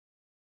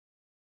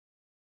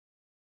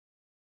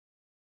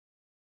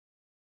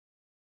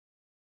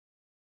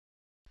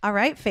All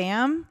right,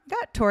 fam.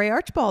 Got Tory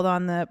Archbold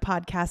on the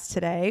podcast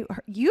today.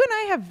 You and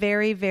I have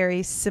very,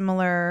 very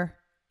similar,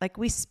 like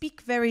we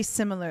speak very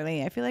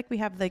similarly. I feel like we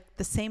have like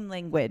the same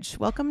language.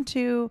 Welcome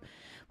to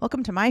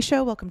my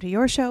show. Welcome to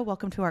your show.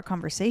 Welcome to our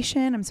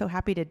conversation. I'm so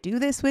happy to do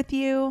this with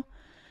you.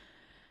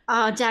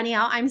 Oh,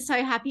 Danielle, I'm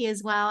so happy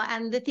as well.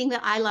 And the thing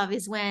that I love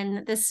is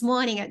when this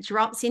morning it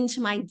drops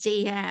into my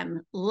DM.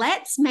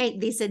 Let's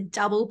make this a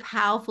double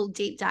powerful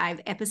deep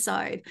dive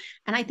episode.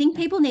 And I think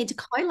Yeah. people need to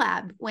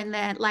collab when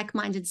they're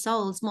like-minded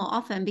souls more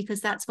often because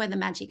that's where the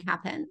magic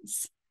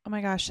happens. Oh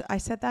my gosh, I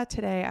said that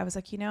today. I was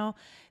like,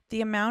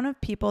 the amount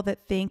of people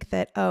that think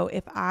that, oh,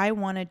 if I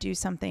want to do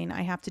something,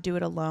 I have to do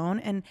it alone.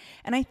 And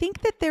I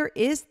think that there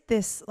is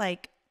this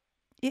like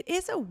it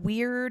is a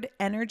weird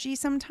energy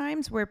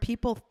sometimes where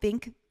people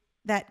think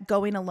that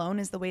going alone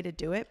is the way to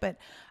do it. But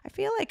I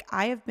feel like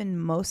I have been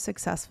most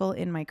successful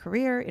in my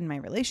career, in my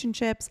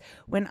relationships,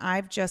 when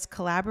I've just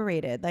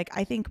collaborated. Like,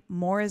 I think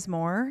more is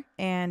more,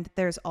 and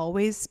there's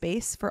always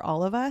space for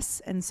all of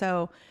us. And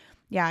so,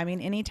 yeah, I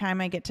mean, anytime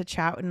I get to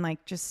chat and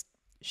like just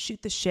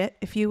shoot the shit,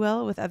 if you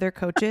will, with other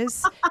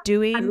coaches I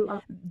doing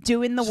love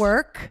doing the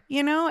work,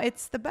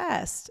 it's the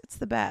best. It's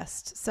the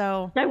best.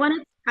 So I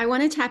want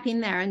to tap in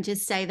there and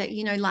just say that,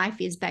 life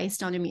is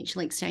based on a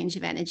mutual exchange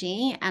of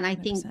energy. And I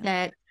think 100%.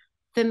 that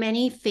for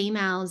many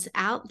females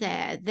out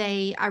there,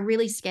 they are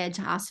really scared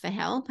to ask for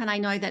help. And I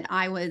know that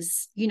I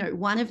was,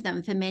 one of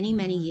them for many,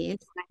 many Mhm. years.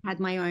 When I had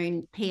my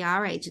own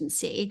PR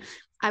agency.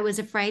 I was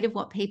afraid of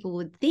what people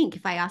would think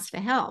if I asked for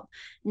help.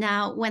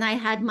 Now, when I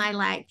had my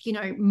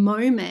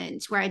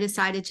moment where I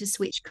decided to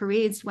switch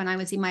careers when I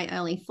was in my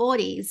early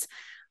 40s,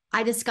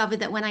 I discovered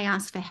that when I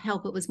asked for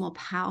help, it was more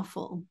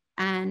powerful.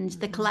 And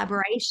the Mhm.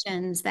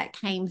 collaborations that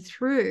came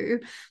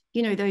through,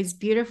 those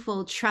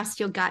beautiful trust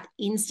your gut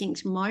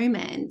instinct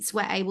moments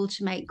were able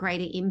to make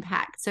greater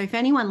impact. So, if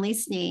anyone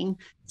listening,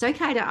 it's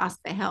okay to ask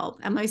for help.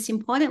 And most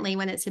importantly,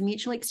 when it's a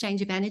mutual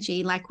exchange of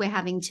energy like we're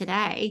having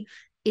today,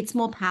 it's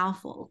more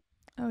powerful.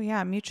 Oh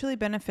yeah, mutually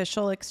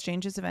beneficial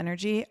exchanges of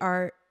energy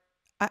are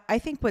I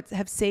think what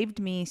have saved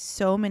me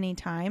so many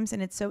times.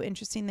 And it's so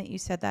interesting that you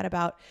said that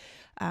about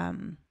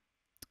um,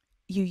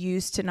 you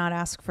used to not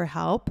ask for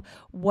help.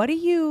 What do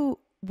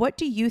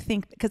you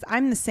think? Because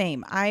I'm the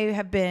same. I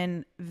have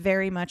been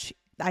very much,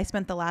 I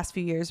spent the last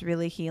few years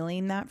really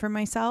healing that for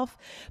myself.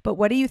 But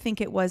what do you think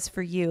it was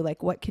for you?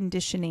 Like, what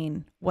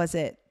conditioning was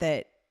it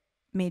that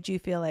made you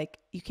feel like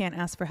you can't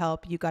ask for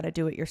help? You got to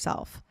do it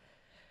yourself.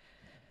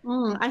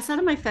 I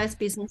started my first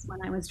business when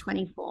I was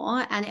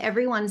 24, and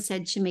everyone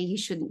said to me, you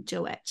shouldn't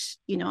do it.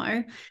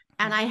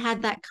 And I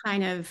had that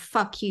kind of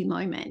fuck you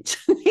moment,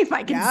 if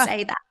I can Yeah.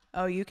 say that,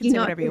 Oh, you can say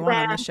whatever you want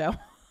on where, this show.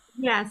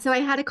 yeah. So I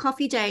had a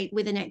coffee date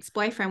with an ex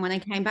boyfriend when I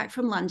came back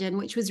from London,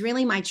 which was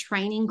really my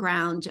training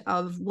ground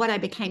of what I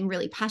became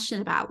really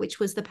passionate about, which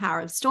was the power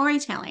of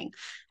storytelling.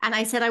 And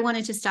I said, I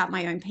wanted to start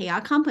my own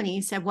PR company.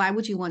 He said, why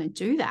would you want to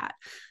do that?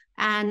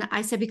 And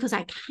I said, because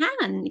I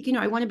can,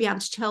 I want to be able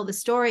to tell the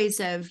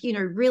stories of,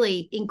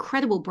 really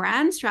incredible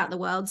brands throughout the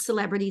world,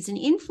 celebrities and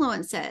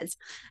influencers.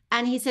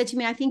 And he said to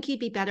me, I think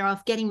you'd be better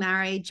off getting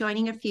married,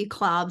 joining a few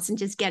clubs and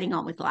just getting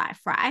on with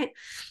life. Right.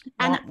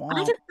 And Womp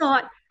I womp. just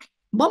thought,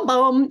 boom,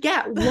 boom.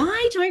 Yeah.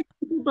 Why don't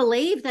people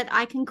believe that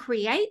I can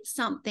create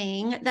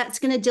something that's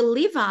going to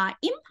deliver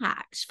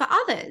impact for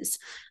others?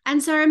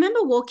 And so I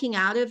remember walking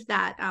out of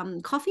that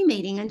coffee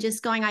meeting and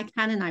just going, I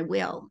can and I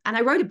will. And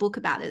I wrote a book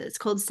about it. It's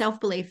called Self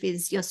Belief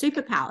is Your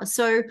Superpower.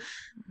 So Mhm.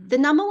 the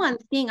number one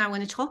thing I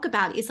want to talk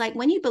about is like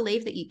when you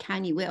believe that you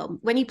can, you will.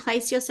 When you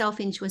place yourself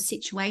into a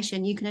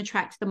situation, you can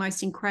attract the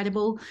most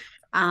incredible,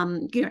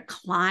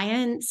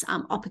 clients,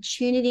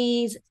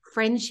 opportunities,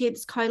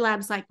 friendships,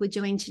 collabs like we're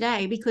doing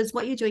today, because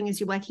what you're doing is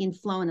you're working in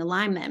flow and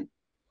alignment.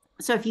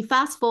 So if you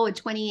fast forward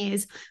 20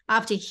 years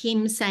after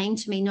him saying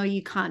to me, no,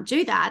 you can't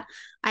do that,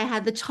 I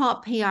had the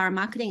top PR and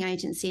marketing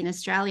agency in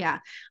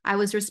Australia. I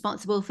was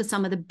responsible for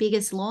some of the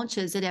biggest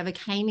launches that ever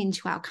came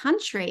into our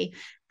country.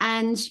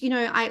 And,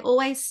 I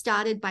always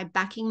started by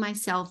backing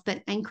myself,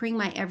 but anchoring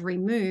my every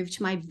move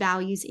to my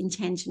values,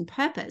 intent, and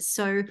purpose.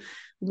 So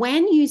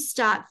when you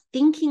start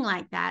thinking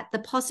like that, the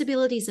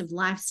possibilities of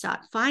life start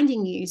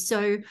finding you.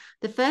 So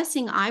the first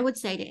thing I would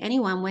say to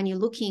anyone when you're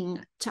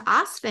looking to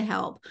ask for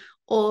help,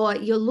 or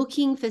you're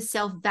looking for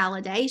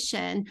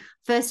self-validation,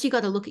 first you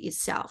got to look at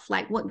yourself.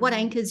 Like what Mhm.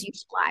 anchors you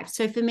to life?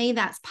 So for me,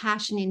 that's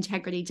passion,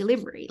 integrity,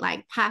 delivery.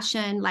 Like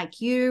passion,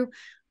 like you,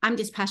 I'm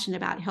just passionate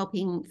about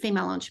helping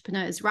female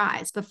entrepreneurs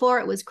rise. Before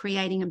it was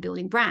creating and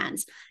building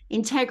brands.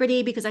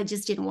 Integrity, because I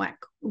just didn't want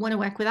to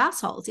work with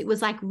assholes. It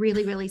was like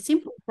really, really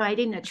simple. So I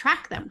didn't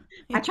attract them.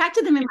 I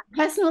attracted them in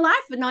my personal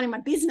life, but not in my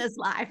business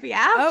life.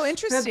 Yeah. Oh, For a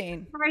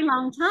interesting. very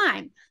long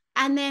time.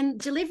 And then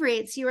delivery,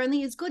 it's you're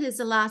only as good as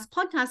the last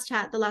podcast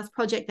chat, the last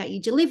project that you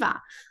deliver.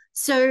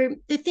 So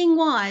the thing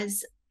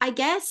was, I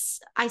guess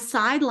I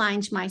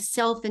sidelined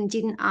myself and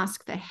didn't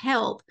ask for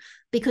help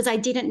because I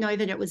didn't know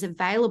that it was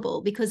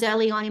available. Because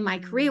early on in my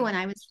career, Mm. when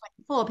I was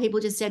 24, people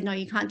just said, no,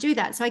 you can't do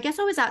that. So I guess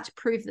I was out to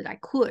prove that I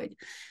could.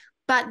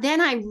 But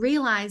then I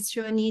realized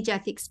through a near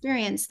death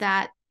experience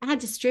that I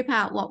had to strip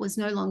out what was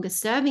no longer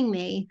serving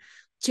me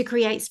to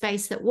create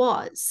space that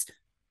was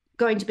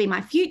going to be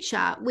my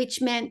future,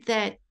 which meant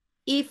that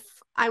if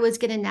I was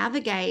going to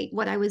navigate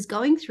what I was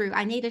going through,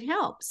 I needed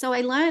help. So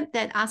I learned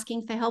that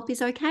asking for help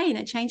is okay, and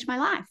it changed my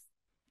life.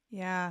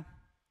 Yeah.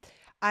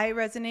 I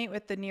resonate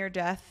with the near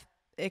death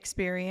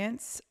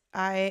experience.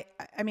 I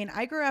mean,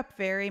 I grew up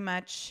very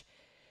much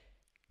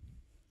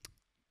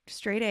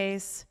straight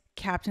A's,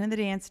 captain of the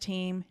dance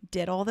team,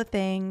 did all the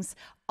things,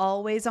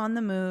 always on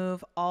the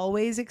move,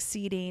 always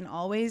exceeding,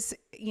 always,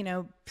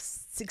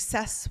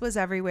 success was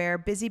everywhere,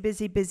 busy,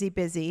 busy, busy,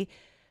 busy.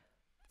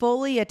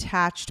 Fully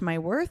attached my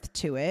worth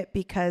to it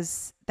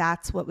because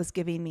that's what was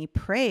giving me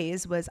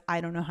praise was,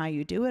 I don't know how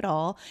you do it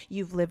all.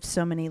 You've lived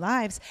so many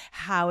lives.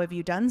 How have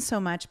you done so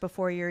much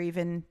before you're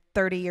even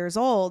 30 years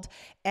old?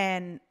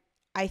 And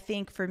I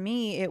think for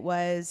me, it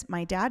was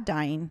my dad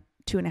dying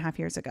 2.5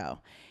 years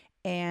ago.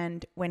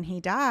 And when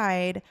he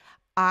died,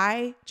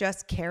 I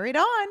just carried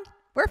on.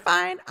 We're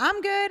fine. I'm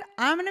good.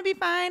 I'm going to be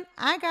fine.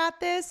 I got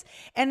this.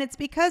 And it's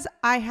because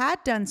I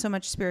had done so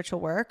much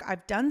spiritual work.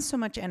 I've done so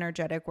much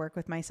energetic work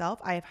with myself.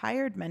 I have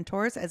hired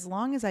mentors as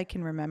long as I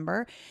can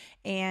remember.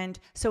 And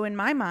so in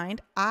my mind,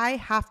 I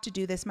have to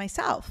do this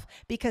myself,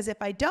 because if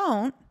I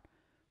don't,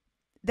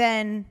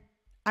 then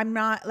I'm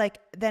not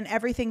then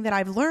everything that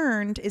I've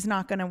learned is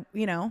not going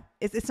to,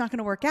 it's not going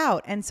to work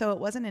out. And so it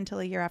wasn't until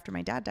a year after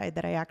my dad died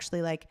that I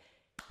actually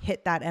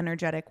hit that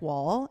energetic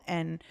wall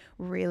and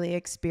really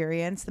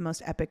experienced the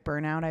most epic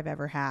burnout I've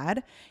ever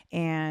had.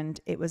 And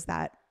it was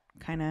that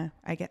kind of,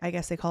 I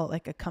guess they call it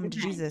like a come to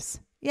Jesus.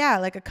 Yeah.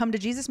 Like a come to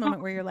Jesus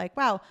moment where you're like,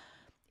 wow,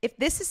 if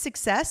this is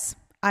success,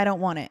 I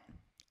don't want it.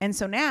 And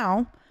so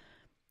now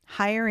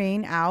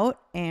hiring out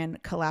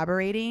and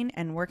collaborating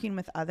and working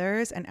with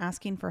others and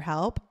asking for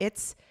help,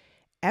 it's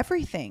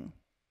everything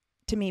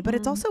to me, but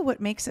it's also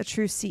what makes a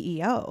true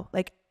CEO.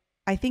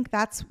 I think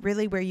that's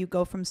really where you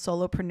go from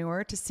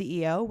solopreneur to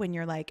CEO, when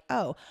you're like,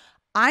 oh,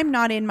 I'm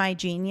not in my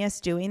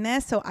genius doing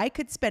this. So I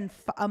could spend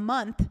a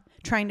month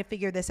trying to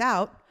figure this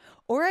out,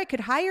 or I could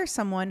hire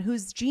someone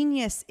whose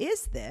genius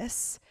is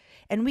this,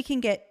 and we can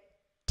get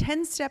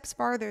 10 steps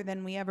farther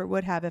than we ever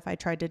would have if I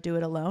tried to do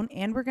it alone.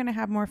 And we're going to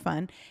have more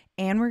fun,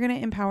 and we're going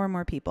to empower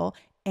more people,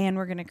 and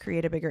we're going to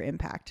create a bigger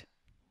impact.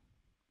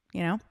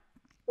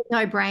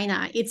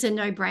 No-brainer. It's a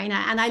no-brainer.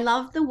 And I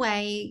love the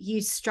way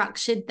you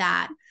structured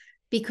that,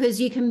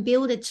 because you can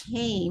build a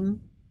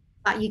team,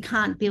 but you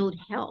can't build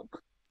help,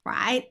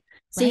 right?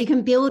 So you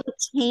can build a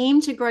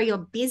team to grow your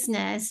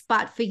business,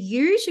 but for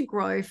you to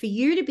grow, for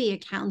you to be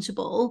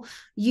accountable,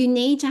 you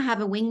need to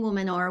have a wing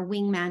woman or a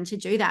wingman to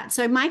do that.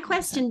 So my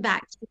question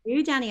back to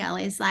you, Danielle,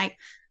 is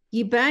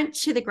you burnt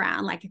to the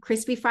ground like a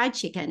crispy fried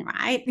chicken,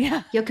 right?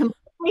 Yeah. You're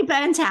completely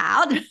burnt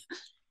out.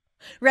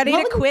 Ready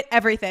to quit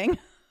everything.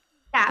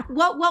 Yeah.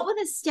 What were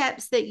the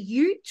steps that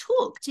you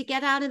took to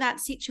get out of that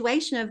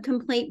situation of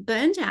complete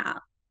burnt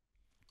out?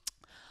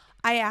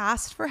 I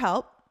asked for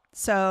help.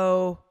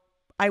 So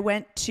I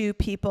went to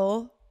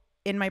people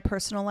in my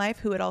personal life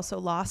who had also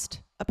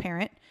lost a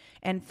parent.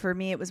 And for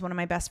me, it was one of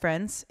my best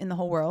friends in the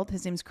whole world.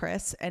 His name's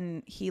Chris,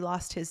 and he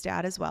lost his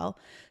dad as well.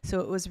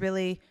 So it was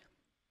really,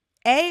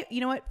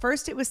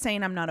 first it was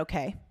saying I'm not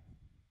okay.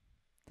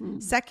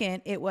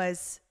 Second, it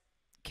was,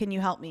 can you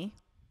help me?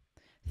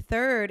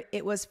 Third,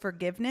 it was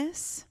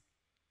forgiveness.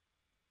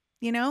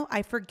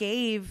 I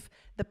forgave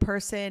the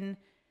person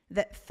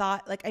that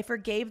thought, I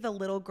forgave the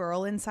little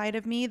girl inside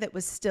of me that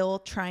was still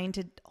trying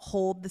to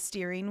hold the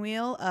steering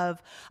wheel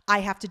of, I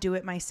have to do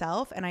it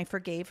myself. And I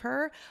forgave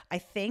her. I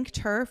thanked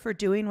her for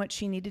doing what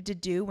she needed to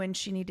do when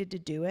she needed to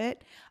do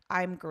it.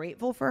 I'm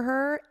grateful for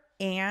her.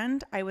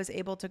 And I was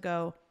able to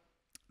go,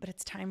 but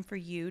it's time for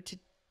you to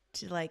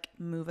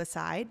move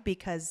aside,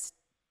 because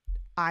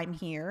I'm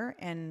here,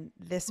 and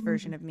this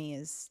version of me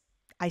is,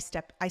 I've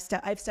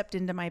stepped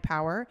into my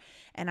power,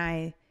 and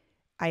I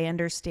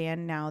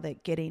understand now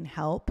that getting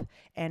help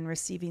and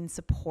receiving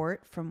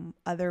support from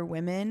other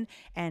women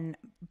and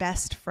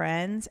best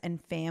friends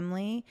and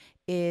family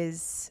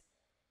is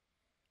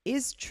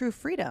true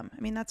freedom.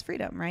 I mean, that's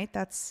freedom, right?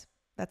 That's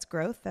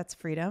growth, that's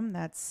freedom,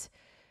 that's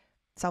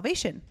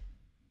salvation.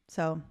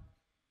 So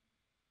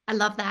I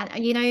love that.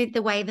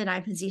 The way that I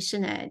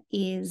position it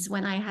is,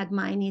 when I had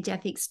my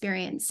near-death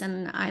experience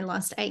and I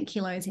lost 8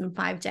 kilos in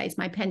 5 days,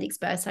 my appendix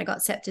burst, I got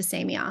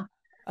septicemia.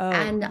 Oh,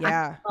 and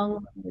yeah.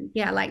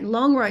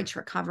 Long road to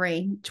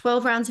recovery,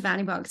 12 rounds of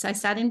antibiotics. I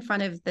sat in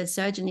front of the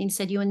surgeon and he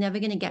said, you are never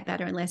going to get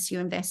better unless you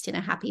invest in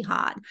a happy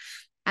heart.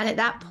 And at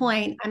that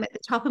point, I'm at the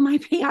top of my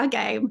PR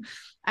game.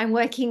 I'm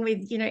working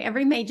with,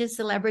 every major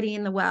celebrity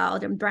in the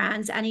world and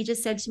brands. And he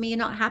just said to me, you're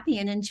not happy.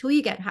 And until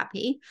you get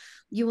happy,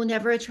 you will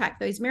never attract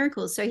those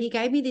miracles. So he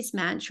gave me this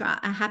mantra: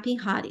 a happy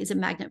heart is a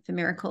magnet for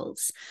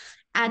miracles.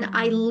 And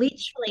I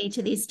literally,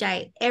 to this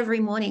day,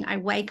 every morning I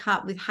wake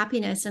up with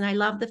happiness. And I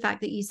love the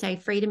fact that you say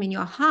freedom in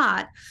your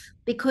heart,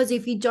 because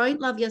if you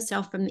don't love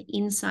yourself from the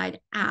inside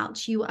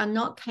out, you are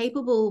not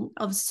capable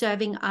of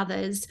serving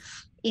others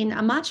in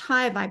a much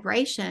higher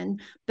vibration.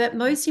 But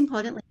most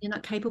importantly, you're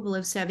not capable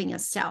of serving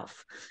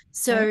yourself.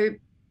 So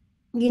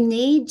you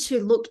need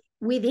to look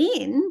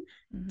within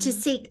to Mm-hmm.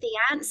 seek the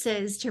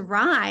answers to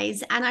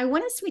rise. And I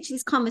want to switch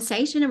this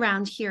conversation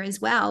around here as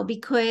well,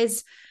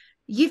 because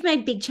you've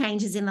made big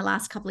changes in the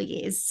last couple of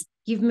years.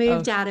 You've Oh,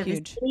 moved out of a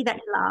huge. city that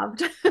you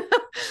loved.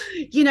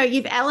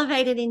 You've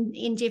elevated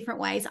in different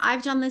ways.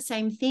 I've done the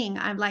same thing.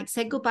 I've like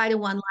said goodbye to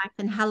one life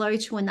and hello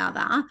to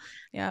another.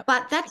 Yeah.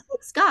 But that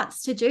takes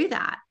guts to do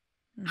that.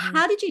 Mm-hmm.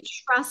 How did you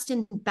trust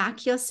and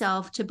back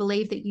yourself to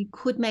believe that you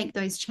could make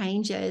those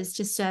changes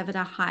to serve at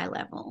a high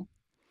level?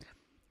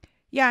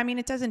 Yeah, I mean,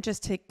 it doesn't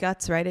just take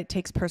guts, right? It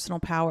takes personal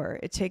power.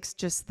 It takes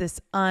just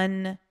this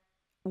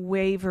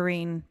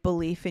unwavering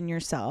belief in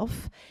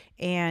yourself.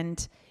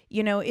 And,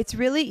 it's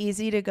really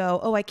easy to go,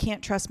 oh, I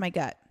can't trust my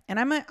gut. And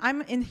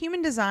I'm in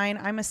human design,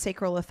 I'm a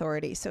sacral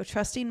authority. So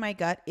trusting my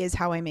gut is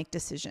how I make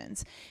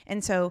decisions.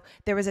 And so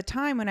there was a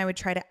time when I would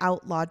try to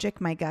out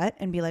logic my gut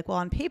and be like, well,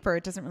 on paper,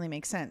 it doesn't really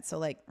make sense.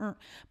 So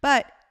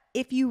but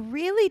if you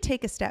really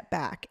take a step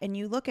back and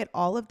you look at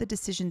all of the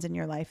decisions in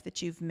your life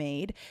that you've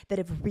made that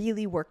have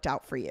really worked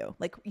out for you,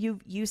 like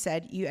you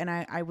said, and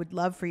I would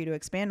love for you to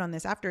expand on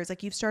this after, is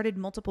like you've started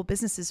multiple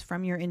businesses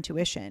from your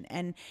intuition.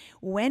 And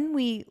when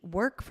we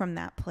work from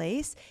that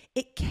place,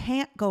 it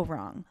can't go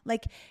wrong.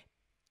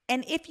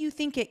 And if you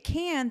think it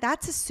can,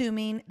 that's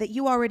assuming that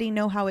you already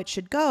know how it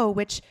should go,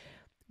 which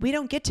we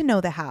don't get to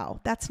know the how.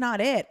 That's not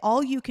it.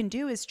 All you can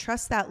do is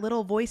trust that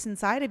little voice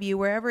inside of you,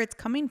 wherever it's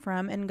coming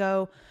from, and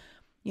go,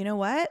 you know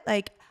what?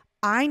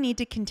 I need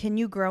to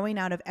continue growing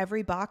out of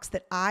every box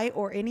that I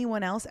or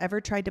anyone else ever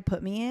tried to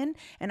put me in.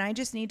 And I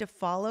just need to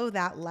follow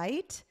that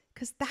light,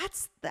 because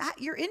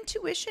your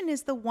intuition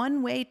is the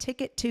one way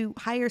ticket to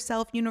higher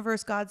self,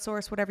 universe, God,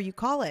 source, whatever you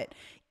call it.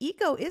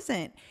 Ego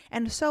isn't.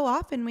 And so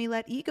often we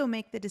let ego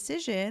make the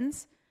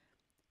decisions.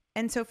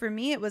 And so for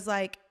me, it was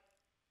like,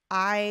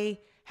 I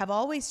have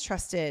always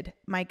trusted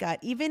my gut,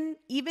 even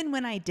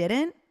when I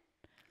didn't.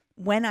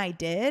 When I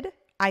did,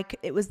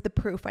 it was the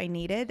proof I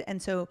needed. And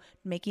so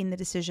making the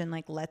decision,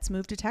 like, let's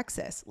move to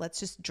Texas. Let's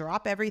just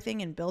drop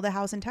everything and build a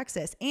house in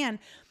Texas. And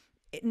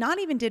not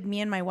even did me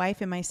and my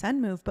wife and my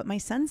son move, but my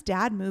son's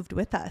dad moved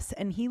with us,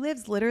 and he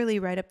lives literally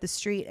right up the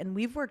street. And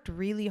we've worked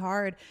really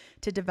hard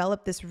to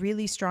develop this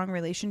really strong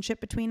relationship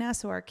between us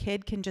so our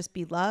kid can just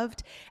be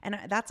loved. And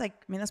that's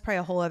probably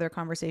a whole other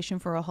conversation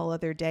for a whole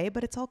other day,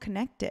 but it's all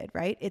connected,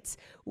 right? It's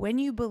when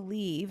you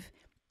believe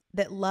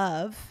that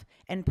love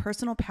and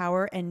personal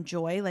power and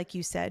joy, like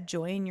you said,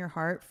 joy in your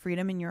heart,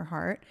 freedom in your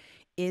heart,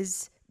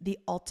 is the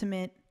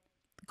ultimate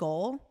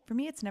goal. For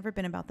me, it's never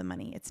been about the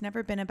money. It's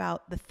never been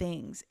about the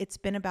things. It's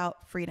been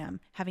about freedom,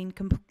 having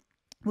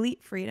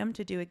complete freedom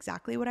to do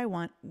exactly what I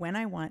want, when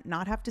I want,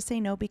 not have to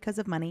say no because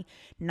of money,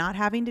 not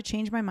having to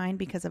change my mind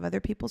because of other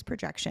people's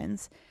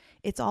projections.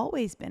 It's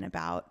always been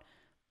about,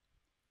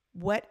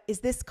 what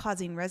is this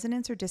causing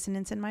resonance or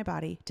dissonance in my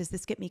body? Does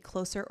this get me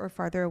closer or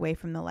farther away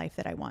from the life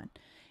that I want?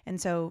 And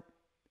so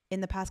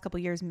in the past couple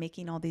of years,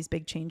 making all these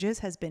big changes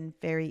has been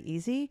very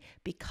easy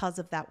because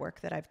of that work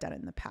that I've done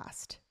in the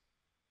past.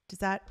 Does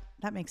that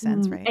make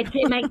sense, right?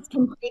 It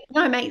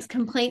makes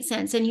complete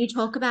sense. And you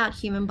talk about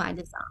human by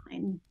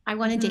design. I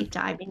want to deep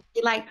dive into,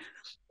 like,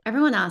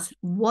 everyone asks,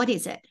 what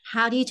is it?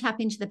 How do you tap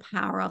into the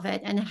power of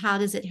it? And how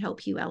does it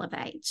help you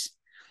elevate?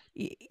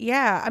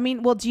 Yeah. I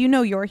mean, well, do you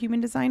know your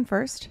human design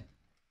first?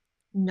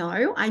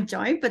 No, I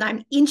don't, but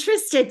I'm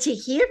interested to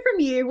hear from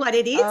you what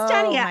it is, Oh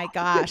Danielle. my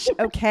gosh.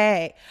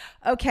 Okay.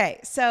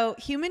 So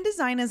human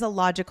design is a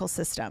logical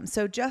system.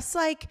 So just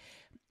like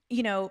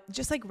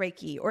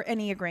Reiki or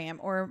Enneagram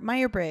or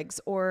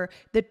Myers-Briggs or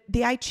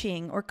the I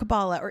Ching or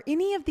Kabbalah or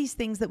any of these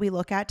things that we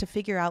look at to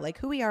figure out like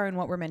who we are and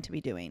what we're meant to be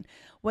doing.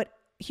 What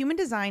human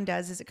design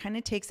does is it kind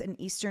of takes an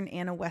Eastern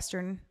and a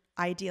Western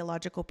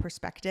ideological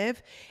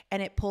perspective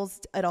and it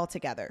pulls it all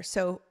together.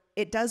 So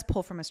it does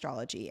pull from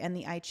astrology and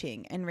the I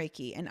Ching and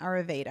Reiki and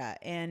Ayurveda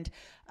and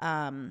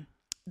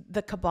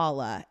the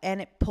Kabbalah, and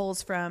it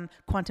pulls from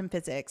quantum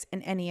physics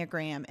and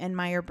Enneagram and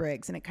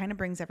Myers-Briggs, and it kind of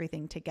brings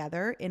everything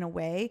together in a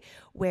way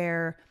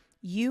where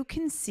you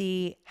can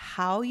see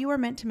how you are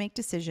meant to make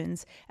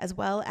decisions as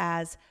well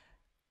as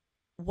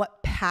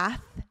what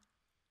path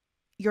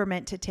you're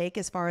meant to take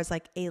as far as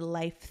like a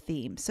life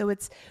theme. So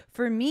it's,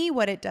 for me,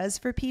 what it does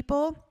for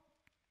people.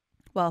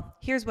 Well,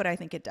 here's what I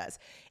think it does.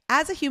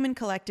 As a human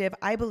collective,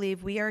 I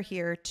believe we are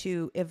here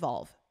to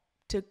evolve,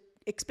 to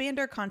expand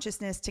our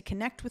consciousness, to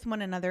connect with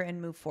one another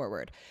and move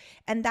forward.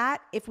 And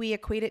that, if we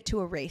equate it to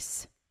a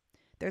race,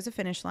 there's a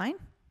finish line,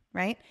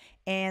 right?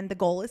 And the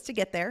goal is to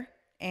get there.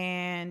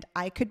 And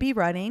I could be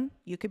running,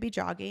 you could be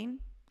jogging,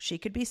 she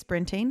could be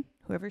sprinting,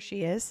 whoever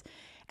she is.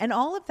 And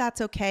all of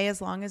that's okay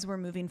as long as we're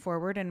moving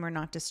forward and we're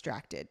not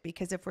distracted.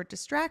 Because if we're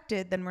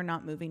distracted, then we're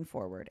not moving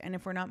forward. And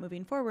if we're not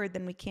moving forward,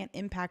 then we can't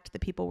impact the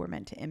people we're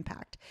meant to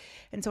impact.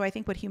 And so I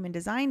think what human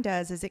design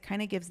does is it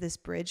kind of gives this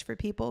bridge for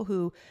people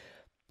who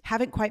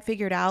haven't quite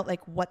figured out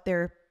like what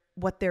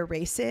their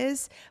race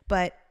is,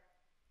 but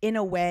in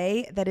a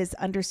way that is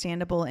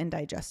understandable and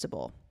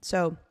digestible.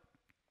 So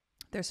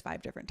there's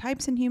 5 different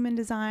types in human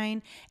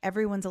design.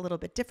 Everyone's a little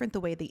bit different, the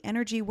way the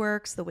energy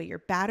works, the way your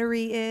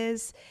battery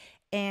is.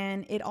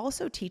 And it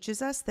also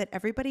teaches us that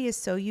everybody is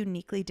so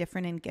uniquely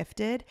different and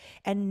gifted,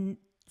 and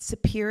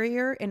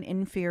superior and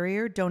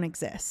inferior don't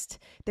exist.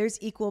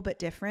 There's equal but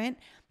different.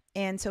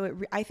 And so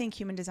I think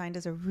human design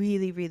does a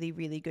really, really,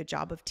 really good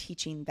job of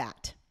teaching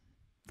that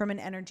from an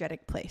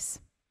energetic place.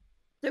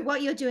 So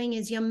what you're doing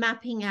is you're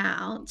mapping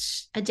out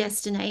a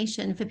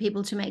destination for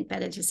people to make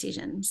better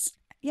decisions.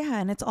 Yeah,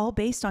 and it's all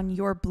based on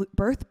your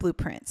birth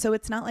blueprint. So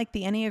it's not like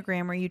the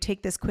Enneagram where you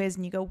take this quiz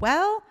and you go,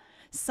 well,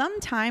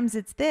 sometimes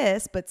it's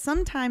this, but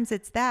sometimes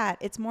it's that.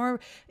 It's more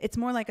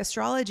like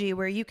astrology,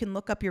 where you can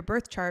look up your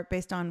birth chart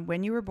based on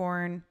when you were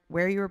born,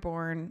 where you were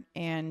born,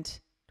 and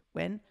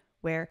when,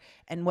 where,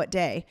 and what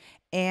day.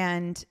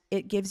 And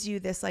it gives you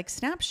this like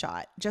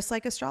snapshot, just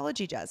like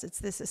astrology does.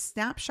 It's a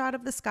snapshot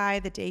of the sky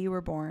the day you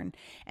were born.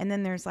 And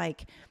then there's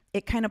like,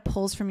 it kind of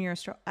pulls from your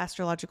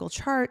astrological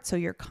chart. So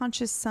your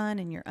conscious sun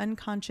and your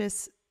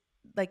unconscious,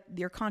 like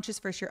your conscious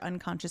versus your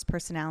unconscious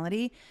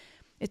personality.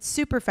 It's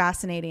super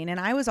fascinating. And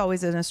I was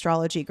always an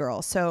astrology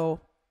girl. So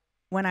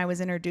when I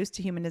was introduced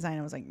to human design,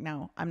 I was like,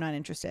 no, I'm not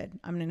interested.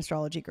 I'm an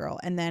astrology girl.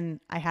 And then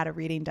I had a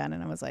reading done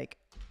and I was like,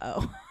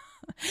 oh,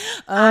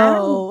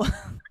 oh.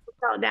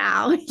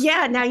 Now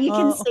you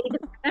can see the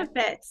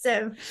benefits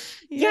of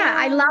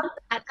I love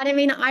that. And I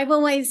mean, I've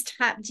always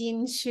tapped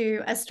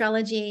into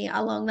astrology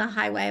along the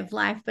highway of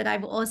life, but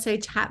I've also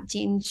tapped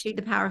into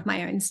the power of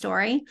my own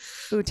story.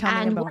 Ooh,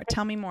 tell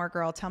me more,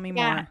 girl. Tell me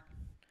more.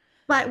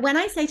 But when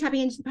I say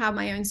tapping into the power of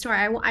my own story,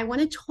 I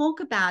want to talk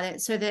about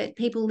it so that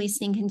people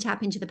listening can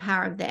tap into the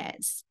power of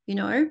theirs,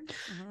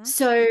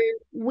 So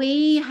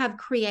we have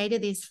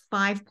created this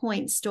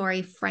 5-point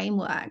story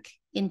framework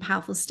in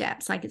powerful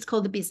steps. Like, it's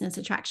called the Business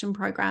Attraction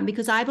Program,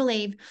 because I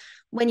believe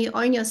when you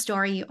own your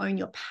story, you own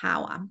your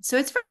power. So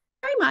it's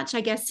very much,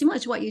 I guess, similar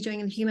to what you're doing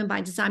in Human by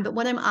Design. But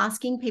what I'm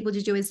asking people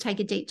to do is take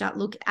a deep dive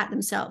look at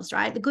themselves,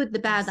 right? The good, the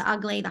bad, the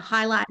ugly, the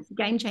highlights, the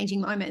game-changing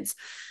moments,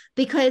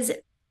 because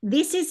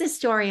this is the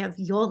story of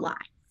your life.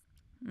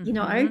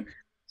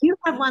 You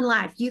have one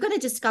life. You got to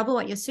discover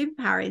what your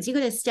superpower is. You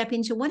got to step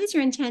into what is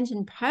your intent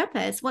and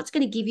purpose, what's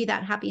going to give you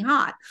that happy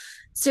heart.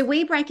 So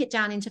we break it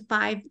down into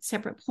 5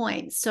 separate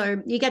points.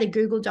 So you get a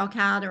Google Doc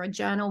out or a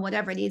journal,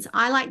 whatever it is.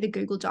 I like the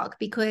Google Doc,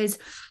 because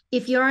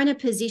if you're in a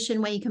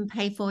position where you can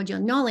pay forward your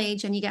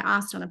knowledge and you get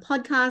asked on a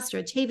podcast or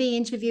a TV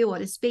interview or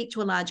to speak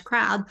to a large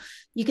crowd,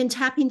 you can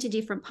tap into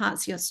different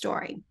parts of your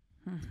story.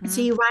 So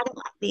you write it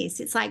like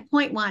this. It's like,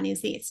 point 1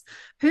 is this: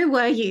 who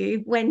were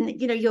you when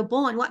you're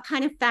born? What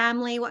kind of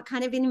family, what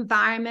kind of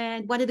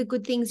environment, what are the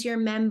good things you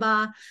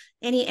remember?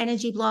 Any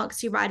energy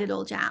blocks, you write it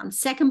all down.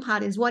 Second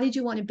part is, what did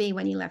you want to be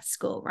when you left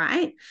school,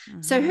 right?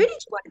 So who did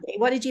you want to be?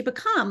 What did you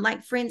become?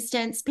 Like, for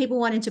instance, people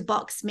wanted to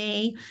box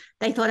me.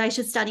 They thought I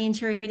should study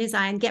interior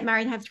design, get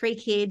married, have 3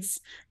 kids,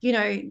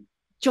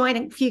 join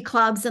a few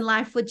clubs, and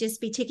life would just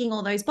be ticking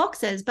all those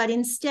boxes. But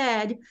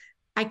instead,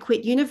 I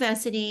quit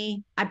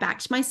university. I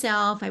backed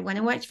myself. I went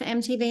and worked for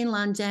MTV in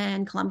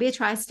London, Columbia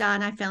TriStar,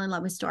 and I fell in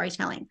love with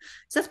storytelling.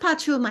 So that's part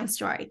 2 of my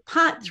story.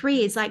 Part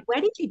 3 is like,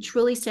 where did you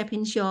truly step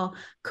into your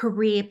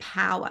career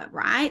power,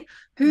 right?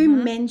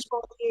 Who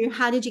mentored you?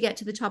 How did you get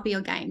to the top of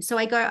your game? So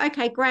I go,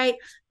 okay, great.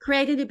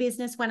 Created a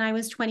business when I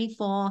was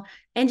 24,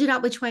 ended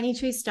up with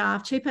 22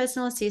 staff, 2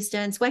 personal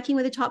assistants, working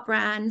with the top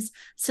brands,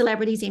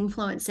 celebrities,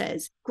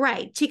 influencers.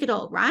 Great. Tick it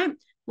all, right?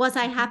 Was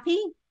I happy?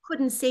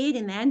 Couldn't see it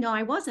in there. No,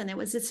 I wasn't. It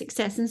was a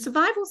success and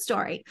survival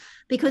story,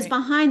 because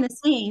behind the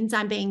scenes,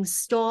 I'm being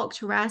stalked,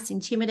 harassed,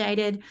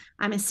 intimidated.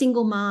 I'm a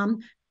single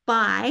mom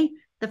by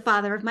the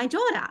father of my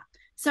daughter.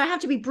 So I have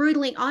to be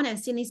brutally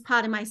honest in this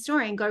part of my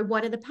story and go,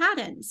 what are the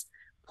patterns?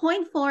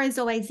 Point 4 is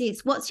always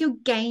this: what's your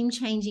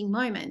game-changing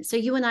moment? So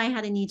you and I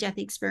had a near-death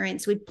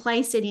experience. We'd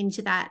place it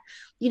into that,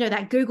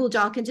 that Google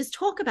Doc, and just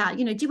talk about,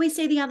 did we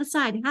see the other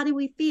side? How did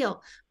we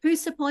feel? Who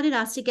supported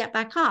us to get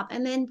back up?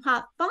 And then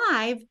part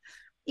 5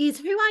 is,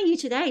 who are you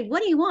today?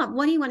 What do you want?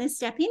 What do you want to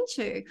step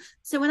into?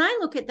 So when I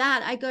look at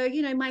that, I go,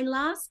 my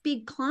last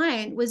big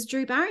client was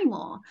Drew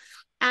Barrymore.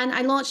 And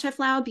I launched her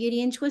Flower Beauty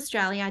into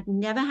Australia. I'd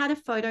never had a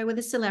photo with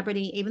a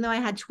celebrity, even though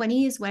I had 20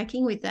 years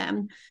working with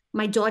them.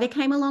 My daughter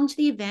came along to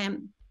the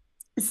event.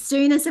 As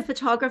soon as the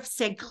photographer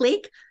said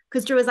click,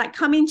 because Drew was like,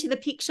 come into the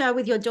picture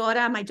with your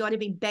daughter. My daughter had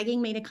been begging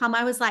me to come.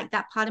 I was like,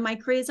 that part of my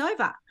career is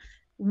over.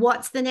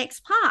 What's the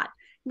next part?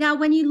 Now,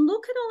 when you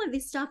look at all of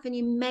this stuff and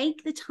you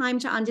make the time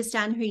to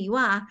understand who you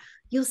are,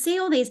 you'll see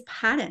all these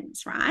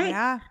patterns,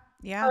 right?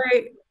 Yeah.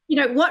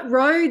 So, what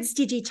roads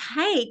did you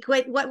take?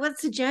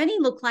 What's the journey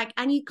look like?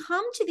 And you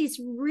come to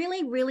this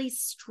really, really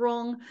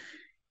strong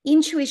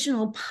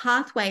intuitional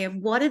pathway of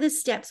what are the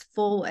steps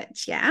forward.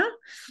 Yeah.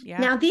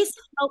 Now, this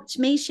helped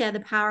me share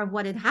the power of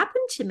what had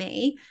happened to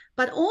me,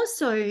 but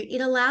also it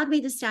allowed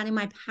me to stand in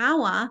my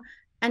power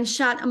and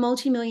shut a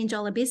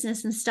multi-million-dollar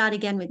business and start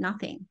again with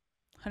nothing.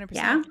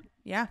 100%.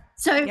 Yeah.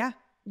 So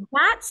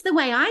that's the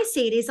way I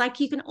see it, is like,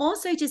 you can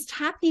also just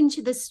tap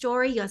into the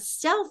story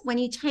yourself when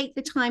you take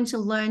the time to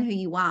learn who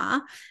you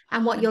are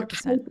and what 100%. You're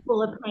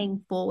capable of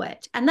paying forward.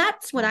 And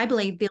that's what I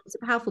believe builds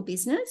a powerful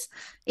business.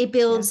 It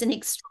builds an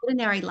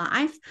extraordinary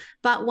life,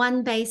 but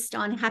one based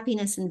on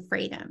happiness and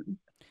freedom.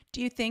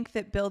 Do you think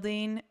that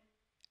building,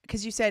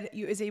 because you said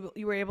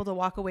you were able to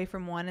walk away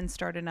from one and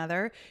start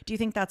another. Do you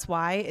think that's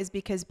why? Is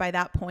because by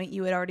that point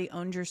you had already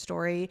owned your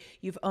story.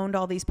 You've owned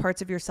all these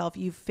parts of yourself.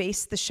 You've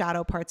faced the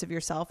shadow parts of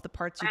yourself, the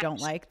parts you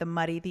don't like, the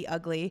muddy, the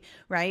ugly,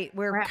 right?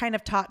 We're kind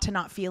of taught to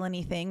not feel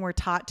anything. We're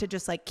taught to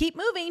just like keep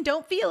moving,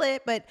 don't feel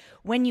it. But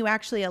when you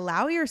actually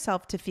allow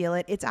yourself to feel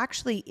it, it's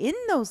actually in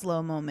those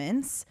low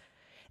moments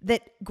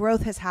that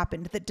growth has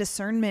happened, that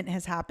discernment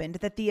has happened,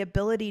 that the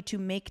ability to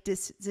make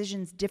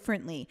decisions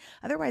differently.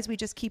 Otherwise, we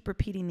just keep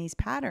repeating these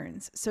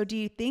patterns. So do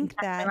you think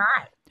that,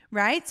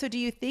 right? So do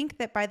you think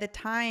that by the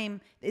time,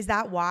 is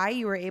that why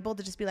you were able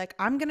to just be like,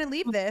 I'm going to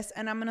leave this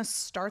and I'm going to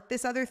start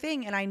this other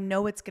thing and I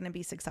know it's going to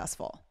be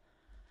successful?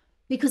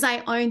 Because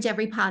I owned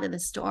every part of the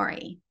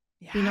story,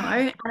 you know,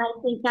 and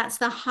I think that's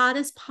the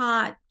hardest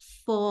part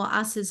for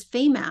us as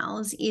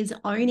females is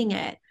owning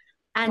it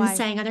and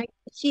saying, I don't give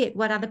a shit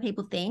what other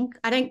people think.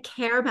 I don't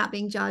care about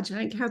being judged. I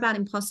don't care about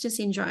imposter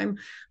syndrome.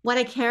 What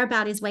I care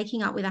about is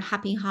waking up with a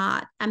happy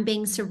heart and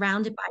being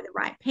surrounded by the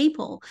right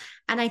people.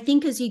 And I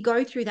think as you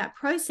go through that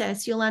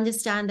process, you'll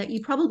understand that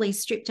you probably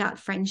stripped out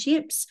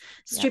friendships,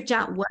 stripped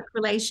out work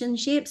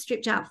relationships,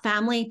 stripped out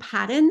family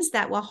patterns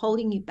that were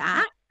holding you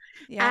back.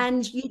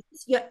 And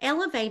you're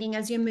elevating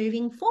as you're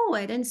moving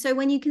forward. And so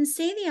when you can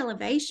see the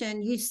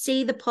elevation, you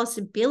see the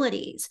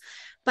possibilities.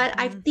 But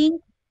I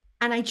think,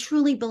 and I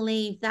truly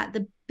believe that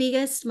the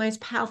biggest, most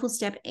powerful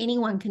step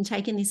anyone can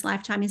take in this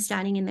lifetime is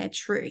standing in their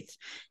truth.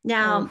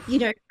 Now, you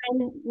know,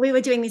 when we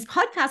were doing this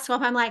podcast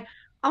swap, I'm like,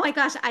 oh my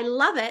gosh, I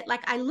love it.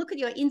 Like I look at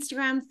your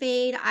Instagram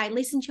feed, I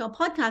listen to your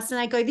podcast and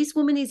I go, this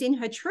woman is in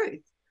her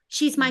truth.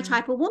 She's my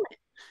type of woman.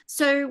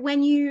 So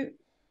when you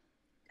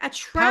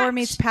attract power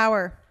meets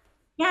power.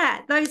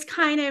 Yeah, those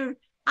kind of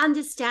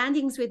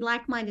understandings with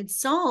like-minded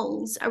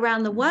souls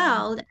around the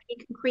world, and you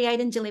can create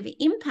and deliver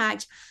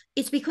impact.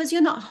 It's because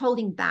you're not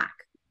holding back.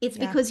 It's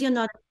because you're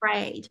not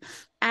afraid.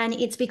 And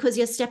it's because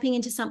you're stepping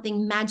into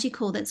something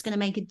magical that's going to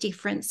make a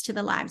difference to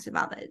the lives of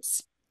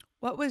others.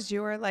 What was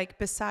your, like,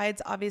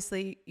 besides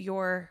obviously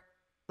your,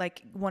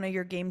 like, one of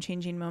your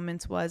game-changing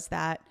moments was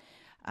that,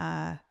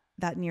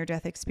 that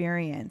near-death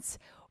experience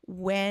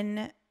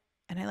when,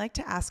 and I like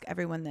to ask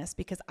everyone this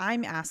because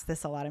I'm asked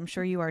this a lot, I'm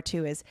sure you are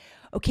too, is,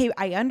 okay,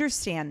 I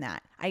understand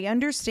that. I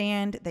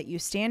understand that you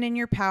stand in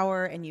your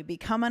power and you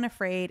become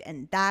unafraid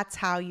and that's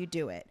how you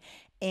do it.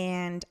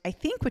 And I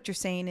think what you're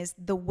saying is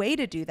the way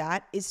to do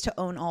that is to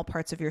own all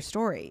parts of your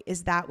story.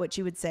 Is that what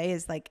you would say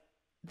is like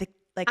the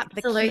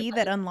key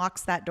that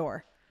unlocks that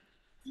door?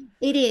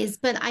 It is,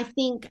 but I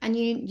think, and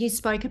you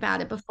spoke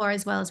about it before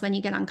as well, as when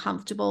you get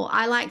uncomfortable,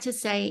 I like to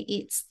say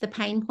it's the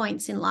pain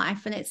points in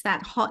life and it's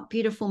that hot,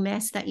 beautiful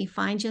mess that you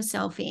find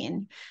yourself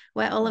in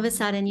where all of a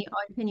sudden you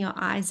open your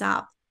eyes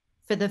up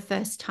for the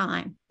first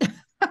time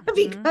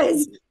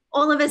because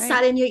all of a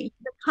sudden you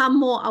become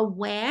more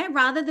aware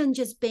rather than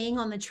just being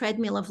on the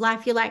treadmill of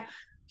life. You're like,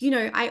 you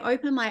know, I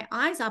open my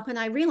eyes up and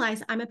I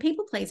realize I'm a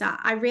people pleaser.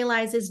 I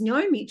realize there's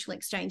no mutual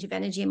exchange of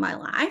energy in my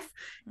life,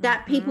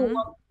 that people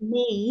want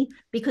me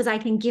because I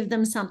can give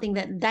them something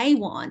that they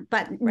want,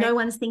 but no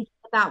one's thinking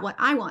about what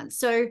I want.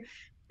 So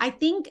I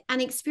think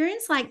an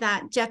experience like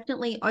that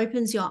definitely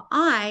opens your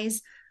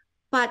eyes,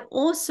 but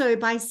also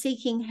by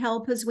seeking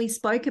help, as we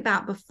spoke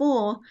about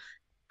before,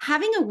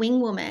 having a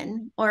wing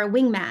woman or a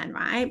wingman,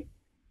 right?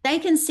 They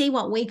can see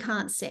what we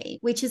can't see,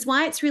 which is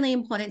why it's really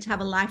important to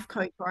have a life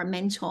coach or a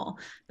mentor,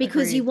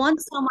 because you want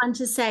someone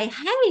to say,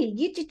 hey,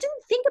 you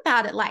didn't think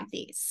about it like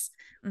this.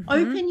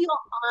 Open your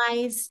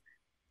eyes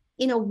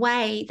in a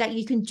way that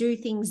you can do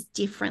things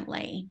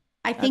differently.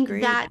 I think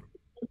that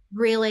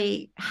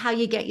really how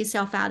you get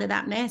yourself out of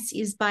that mess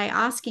is by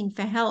asking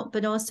for help,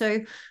 but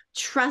also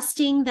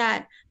trusting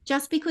that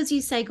just because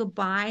you say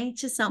goodbye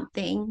to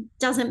something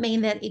doesn't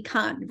mean that it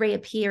can't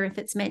reappear if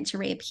it's meant to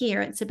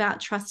reappear. It's about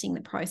trusting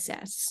the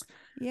process.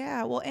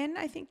 Yeah. Well, and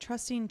I think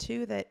trusting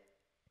too that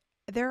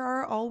there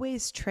are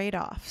always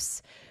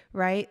trade-offs,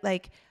 right?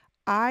 Like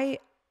I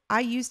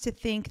used to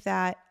think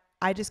that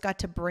I just got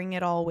to bring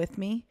it all with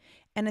me.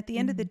 And at the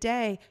end of the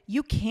day,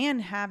 you can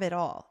have it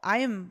all. I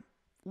am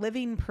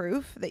living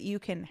proof that you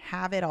can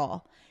have it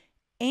all.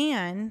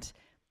 And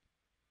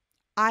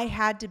I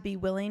had to be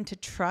willing to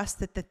trust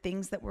that the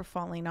things that were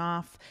falling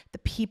off, the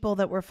people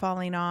that were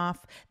falling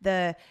off,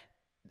 the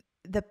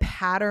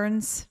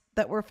patterns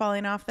that were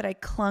falling off that I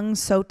clung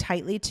so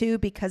tightly to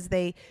because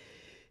they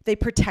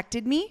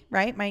protected me,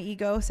 right? My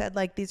ego said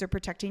like, these are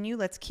protecting you,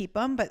 let's keep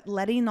them. But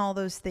letting all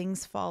those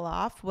things fall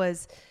off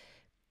was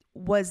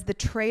the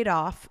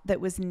trade-off that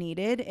was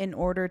needed in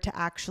order to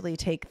actually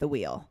take the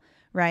wheel.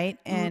 Right.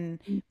 And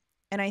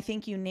I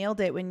think you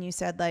nailed it when you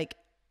said like,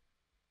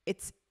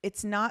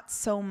 it's not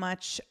so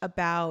much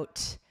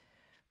about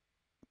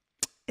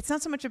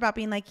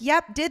being like,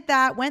 yep, did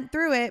that, went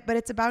through it, but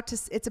it's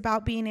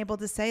about being able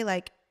to say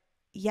like,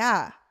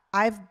 yeah,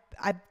 I've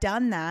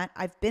done that.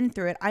 I've been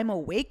through it. I'm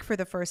awake for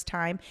the first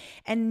time.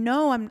 And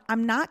no,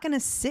 I'm not going to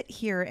sit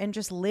here and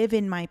just live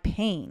in my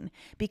pain,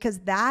 because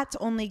that's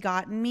only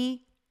gotten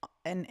me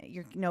and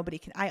nobody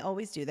can, I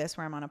always do this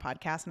where I'm on a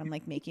podcast and I'm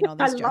like making all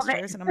I these love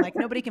gestures it. and I'm like,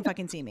 nobody can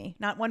fucking see me.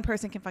 Not one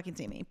person can fucking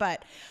see me,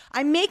 but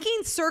I'm making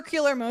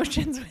circular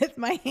motions with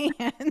my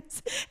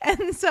hands.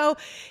 And so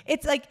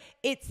it's like,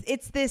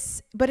 it's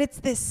this, but it's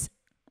this,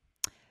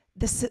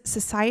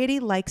 society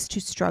likes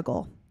to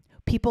struggle.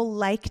 People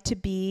like to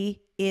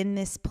be in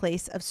this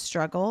place of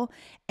struggle.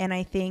 And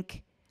I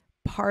think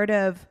part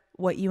of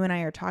what you and I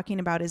are talking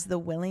about is the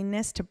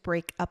willingness to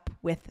break up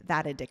with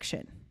that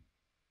addiction.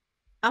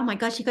 Oh my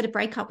gosh, you got to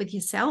break up with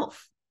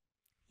yourself.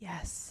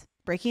 Yes.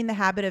 Breaking the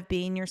Habit of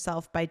Being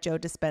Yourself by Joe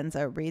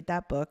Dispenza. Read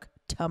that book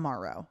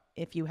tomorrow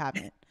if you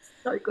haven't.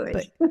 So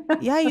good.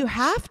 But yeah, you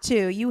have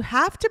to. You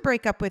have to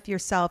break up with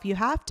yourself. You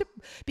have to,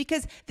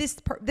 because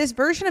this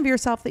version of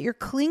yourself that you're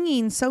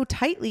clinging so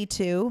tightly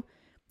to,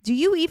 do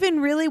you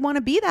even really want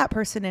to be that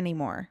person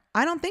anymore?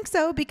 I don't think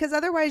so, because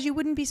otherwise you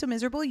wouldn't be so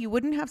miserable. You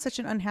wouldn't have such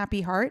an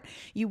unhappy heart.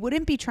 You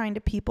wouldn't be trying to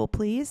people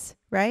please,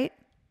 right?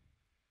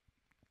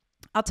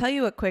 I'll tell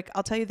you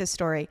this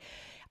story.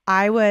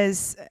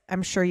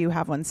 I'm sure you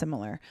have one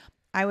similar.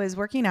 I was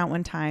working out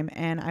one time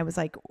and it was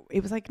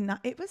probably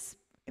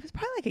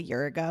like a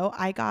year ago.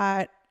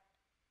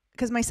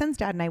 Because my son's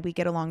dad and I, we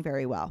get along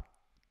very well.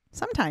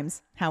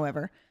 Sometimes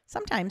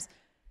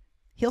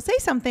he'll say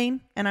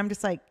something and I'm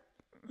just like,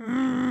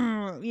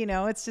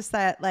 it's just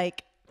that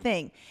like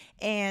thing.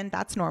 And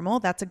that's normal.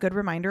 That's a good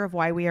reminder of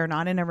why we are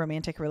not in a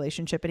romantic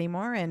relationship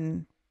anymore.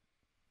 And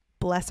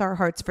bless our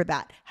hearts for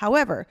that.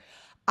 However,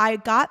 I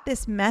got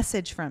this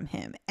message from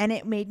him and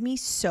it made me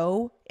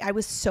I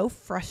was so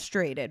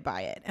frustrated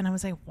by it. And I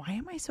was like, why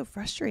am I so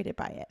frustrated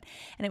by it?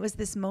 And it was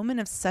this moment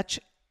of such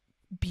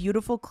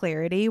beautiful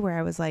clarity where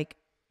I was like,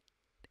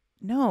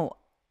 no,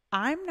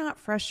 I'm not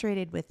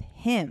frustrated with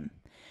him.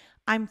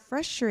 I'm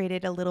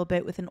frustrated a little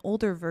bit with an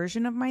older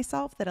version of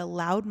myself that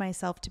allowed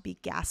myself to be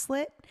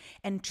gaslit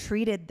and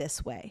treated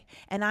this way.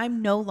 And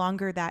I'm no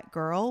longer that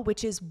girl,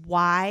 which is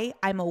why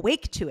I'm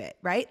awake to it,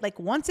 right? Like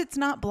once it's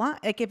not blind,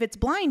 like if it's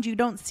blind, you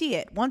don't see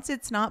it. Once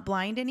it's not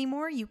blind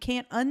anymore, you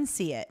can't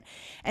unsee it.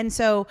 And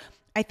so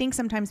I think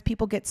sometimes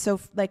people get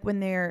so like when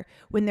they're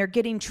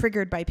getting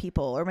triggered by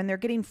people or when they're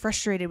getting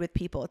frustrated with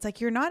people, it's like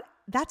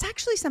that's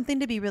actually something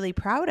to be really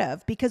proud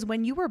of, because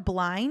when you were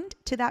blind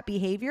to that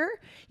behavior,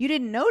 you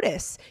didn't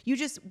notice. You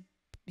just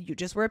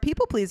were a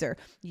people pleaser.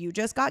 You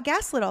just got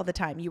gaslit all the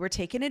time. You were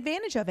taken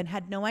advantage of and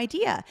had no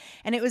idea.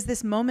 And it was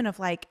this moment of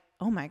like,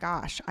 oh my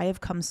gosh, I have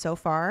come so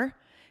far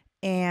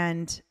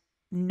and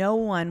no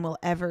one will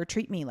ever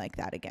treat me like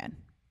that again.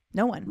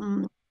 No one.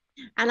 Mm.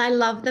 And I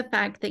love the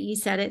fact that you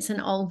said it's an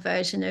old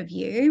version of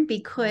you,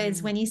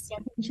 because when you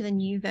step into the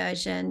new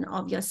version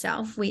of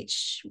yourself,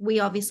 which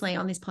we obviously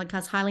on this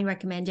podcast highly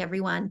recommend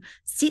everyone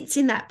sits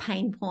in that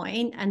pain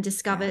point and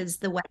discovers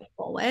the way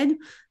forward,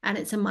 and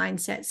it's a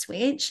mindset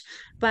switch,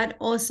 but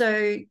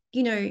also,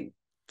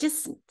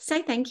 just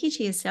say thank you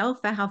to yourself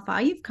for how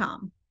far you've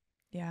come.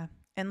 Yeah.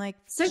 And like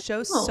cool.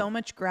 show so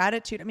much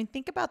gratitude. I mean,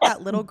 think about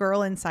that little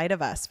girl inside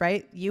of us,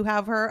 right? You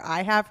have her,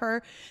 I have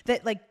her,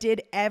 that like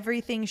did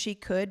everything she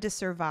could to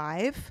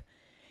survive.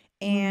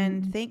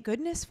 And thank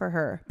goodness for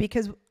her,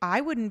 because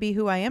I wouldn't be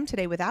who I am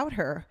today without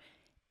her.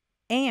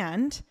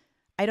 And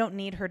I don't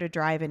need her to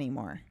drive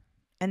anymore.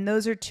 And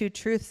those are two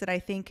truths that I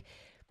think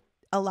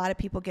a lot of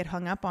people get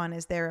hung up on,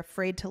 is they're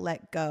afraid to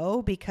let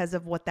go because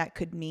of what that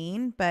could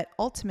mean. But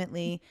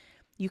ultimately,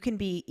 you can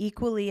be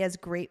equally as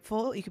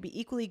grateful. You could be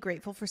equally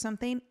grateful for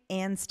something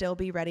and still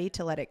be ready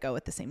to let it go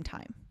at the same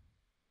time.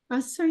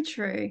 That's so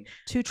true.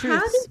 Two truths.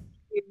 How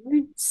did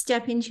you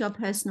step into your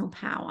personal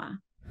power?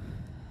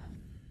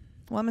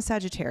 Well, I'm a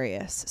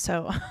Sagittarius,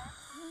 so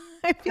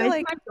I feel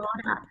like my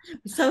daughter.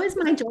 So is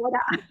my daughter.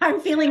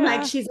 I'm feeling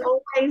like she's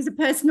always a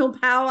personal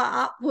power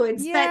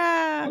upwards.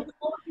 Yeah. But it's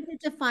always a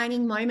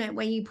defining moment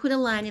where you put a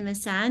line in the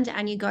sand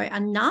and you go,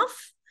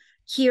 enough.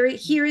 Here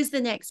is the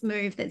next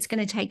move that's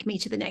going to take me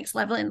to the next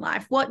level in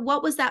life.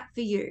 What was that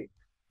for you?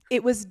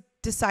 It was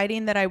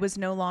deciding that I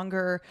no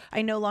longer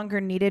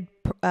needed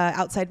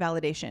outside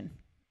validation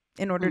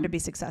in order to be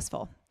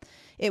successful.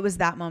 It was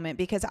that moment,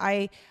 because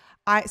I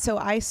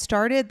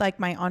started like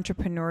my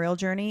entrepreneurial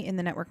journey in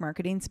the network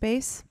marketing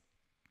space.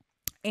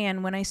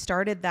 And when I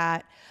started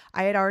that,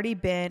 I had already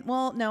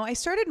I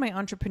started my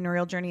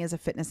entrepreneurial journey as a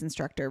fitness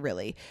instructor,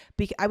 really.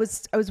 I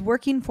was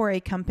working for a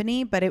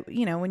company, but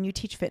when you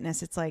teach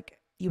fitness, it's like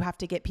you have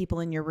to get people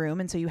in your room.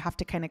 And so you have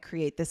to kind of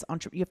create this,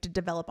 you have to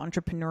develop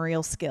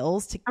entrepreneurial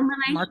skills to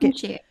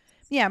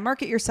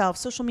market yourself,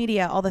 social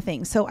media, all the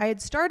things. So I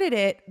had started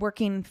it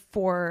working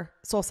for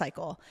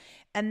SoulCycle.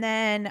 And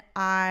then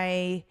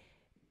I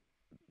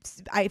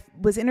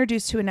was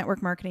introduced to a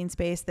network marketing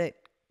space that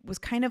was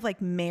kind of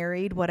like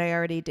married what I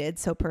already did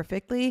so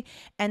perfectly.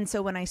 And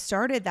so when I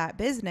started that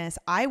business,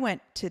 I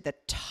went to the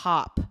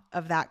top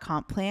of that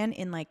comp plan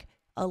in like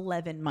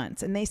 11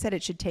 months. And they said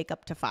it should take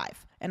up to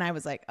 5. And I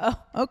was like, oh,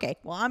 okay,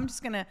 well, I'm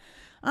just going to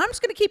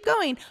keep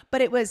going.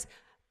 But it was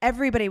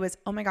everybody was,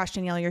 oh my gosh,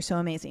 Danielle, you're so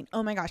amazing.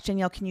 Oh my gosh,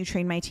 Danielle, can you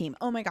train my team?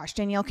 Oh my gosh,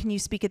 Danielle, can you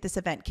speak at this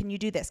event? Can you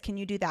do this? Can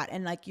you do that?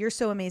 And like, you're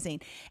so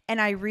amazing. And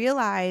I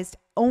realized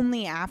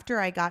only after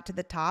I got to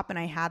the top and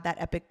I had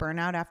that epic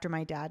burnout after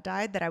my dad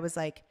died that I was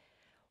like,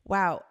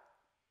 wow,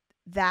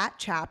 that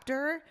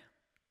chapter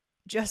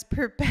just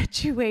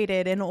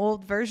perpetuated an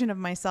old version of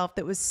myself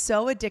that was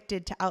so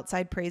addicted to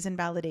outside praise and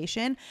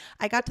validation.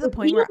 I got to the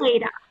point where,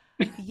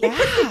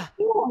 yeah.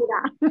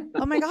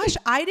 Oh my gosh,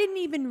 I didn't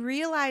even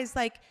realize,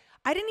 like,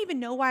 I didn't even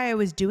know why I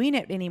was doing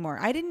it anymore.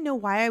 I didn't know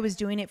why I was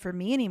doing it for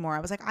me anymore. I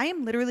was like, I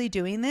am literally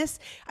doing this.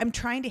 I'm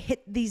trying to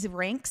hit these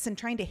ranks and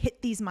trying to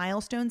hit these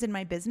milestones in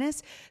my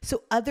business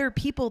so other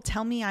people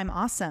tell me I'm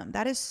awesome.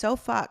 That is so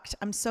fucked.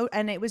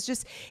 And it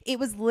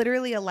was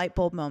literally a light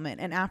bulb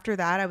moment. And after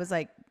that, I was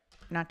like,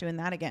 not doing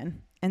that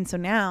again. And so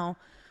now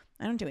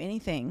I don't do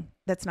anything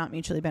that's not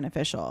mutually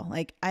beneficial.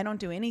 Like, I don't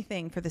do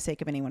anything for the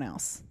sake of anyone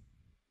else.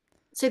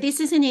 So this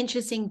is an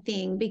interesting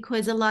thing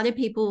because a lot of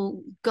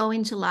people go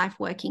into life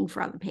working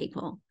for other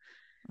people.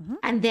 Mm-hmm.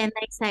 And then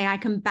they say, I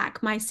can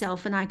back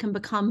myself and I can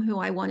become who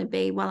I want to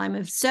be while I'm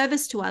of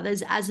service to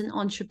others as an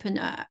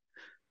entrepreneur.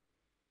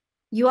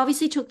 You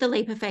obviously took the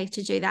leap of faith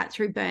to do that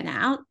through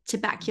burnout, to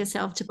back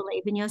yourself, to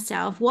believe in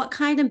yourself. What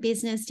kind of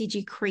business did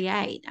you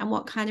create and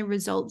what kind of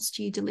results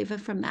do you deliver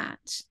from that?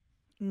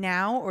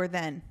 Now or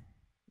then?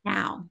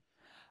 Now.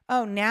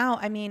 Oh, now.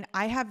 I mean,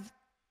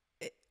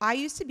 I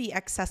used to be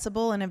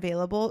accessible and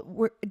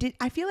available.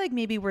 I feel like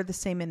maybe we're the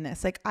same in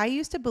this. Like, I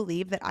used to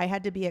believe that I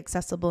had to be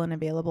accessible and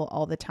available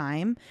all the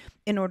time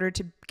in order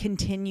to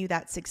continue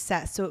that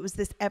success. So it was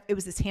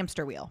this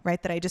hamster wheel,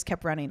 right? That I just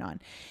kept running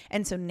on.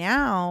 And so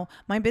now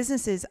my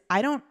business is,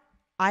 I don't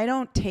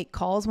take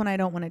calls when I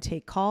don't want to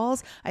take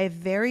calls. I have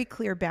very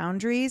clear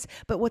boundaries,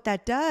 but what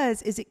that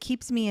does is it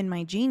keeps me in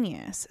my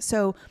genius.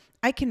 So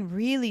I can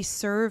really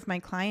serve my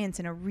clients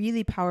in a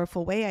really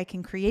powerful way. I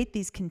can create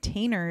these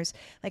containers,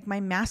 like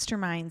my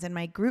masterminds and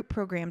my group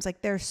programs.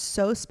 Like, they're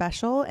so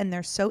special and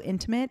they're so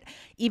intimate.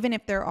 Even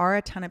if there are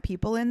a ton of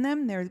people in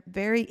them, they're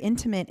very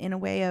intimate in a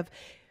way of,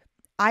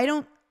 I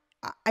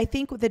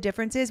think the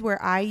difference is where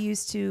I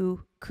used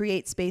to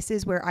create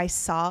spaces where I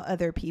saw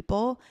other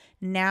people.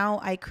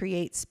 Now I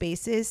create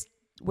spaces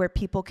where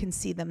people can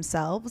see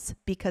themselves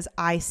because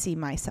I see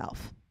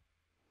myself.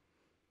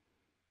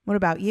 What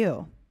about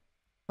you?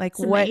 Like,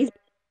 what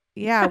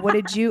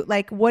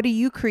do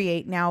you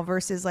create now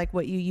versus like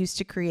what you used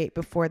to create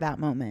before that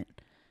moment?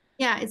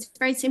 Yeah, it's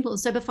very simple.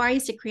 So before I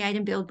used to create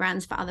and build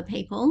brands for other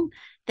people,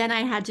 then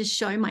I had to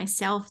show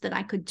myself that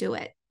I could do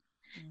it.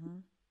 Mm-hmm.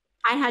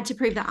 I had to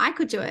prove that I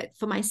could do it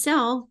for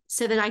myself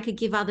so that I could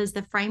give others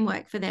the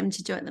framework for them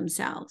to do it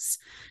themselves.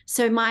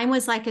 So mine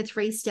was like a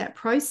 3-step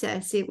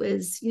process. It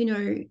was,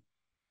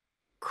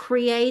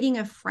 creating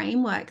a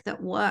framework that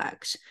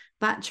worked,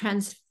 but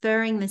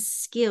transferring the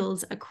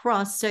skills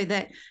across so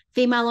that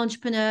female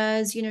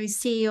entrepreneurs,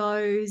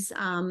 CEOs,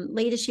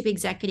 leadership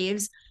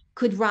executives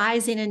could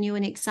rise in a new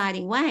and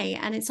exciting way.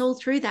 And it's all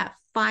through that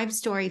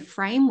 5-story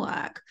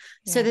framework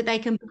so that they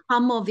can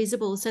become more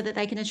visible, so that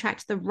they can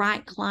attract the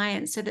right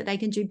clients, so that they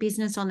can do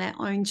business on their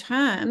own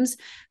terms,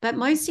 but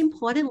most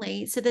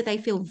importantly, so that they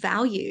feel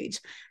valued.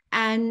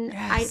 And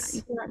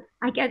yes.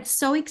 I get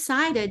so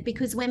excited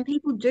because when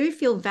people do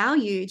feel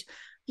valued,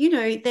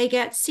 they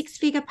get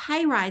 6-figure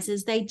pay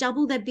rises, they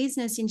double their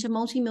business into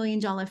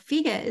multi-million-dollar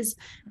figures,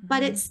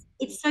 but it's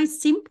so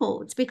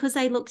simple. It's because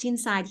they looked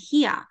inside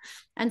here.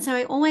 And so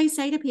I always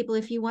say to people,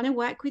 if you want to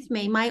work with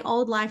me, my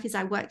old life is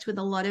I worked with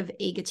a lot of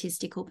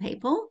egotistical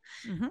people,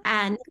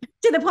 and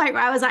to the point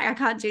where I was like, I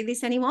can't do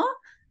this anymore.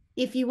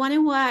 If you want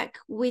to work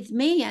with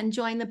me and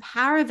join the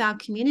power of our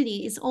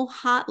community, it's all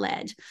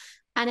heart-led.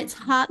 And it's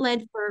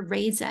heart-led for a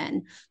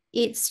reason.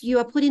 It's you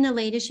are put in a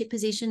leadership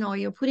position or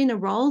you're put in a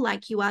role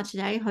like you are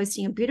today,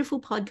 hosting a beautiful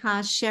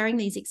podcast, sharing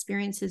these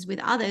experiences with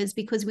others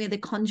because we're the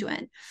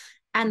conduit.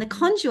 And the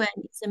conduit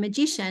is a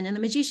magician, and the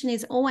magician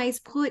is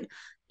always put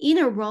in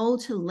a role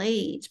to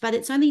lead, but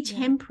it's only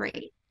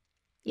temporary.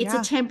 It's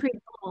a temporary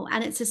role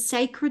and it's a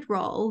sacred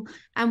role.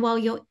 And while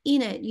you're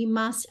in it, you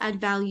must add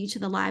value to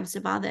the lives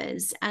of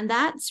others. And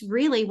that's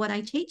really what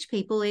I teach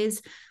people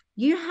is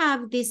you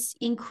have this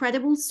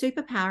incredible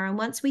superpower. And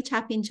once we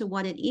tap into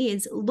what it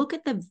is, look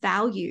at the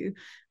value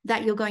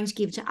that you're going to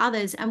give to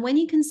others. And when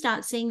you can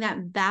start seeing that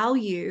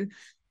value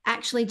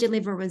actually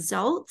deliver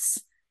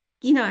results,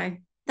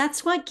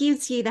 that's what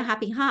gives you the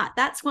happy heart.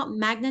 That's what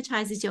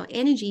magnetizes your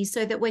energy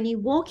so that when you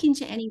walk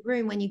into any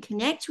room, when you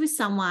connect with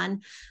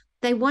someone,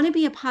 they want to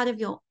be a part of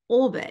your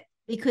orbit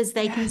because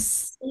they can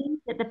see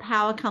that the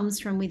power comes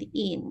from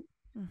within.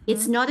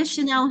 It's not a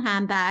Chanel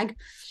handbag.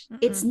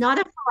 It's not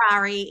a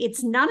Ferrari.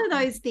 It's none of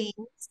those things.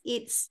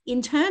 It's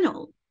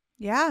internal.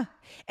 Yeah.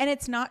 And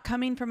it's not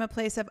coming from a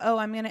place of, oh,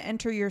 I'm going to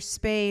enter your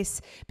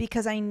space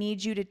because I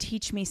need you to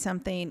teach me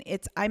something.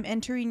 It's I'm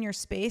entering your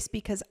space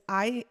because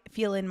I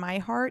feel in my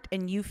heart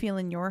and you feel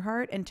in your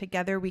heart. And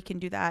together we can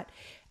do that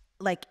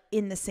like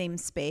in the same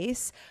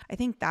space. I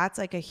think that's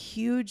like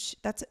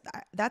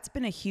that's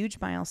been a huge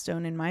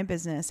milestone in my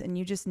business. And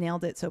you just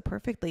nailed it so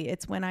perfectly.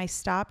 It's when I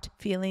stopped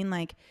feeling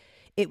like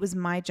it was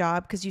my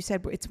job, because you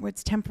said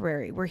it's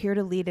temporary. We're here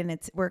to lead, and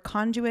we're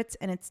conduits,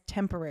 and it's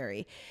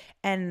temporary.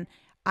 And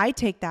I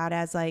take that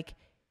as like,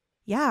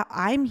 yeah,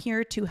 I'm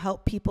here to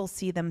help people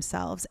see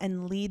themselves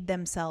and lead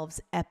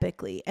themselves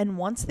epically. And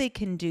once they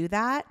can do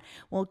that,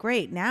 well,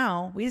 great.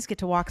 Now we just get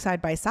to walk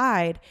side by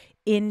side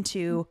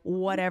into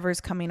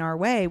whatever's coming our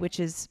way, which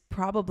is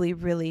probably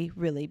really,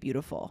 really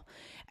beautiful.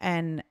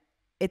 And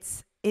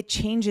it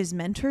changes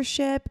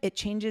mentorship. It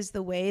changes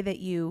the way that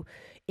you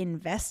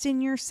invest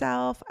in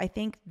yourself. I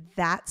think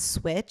that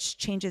switch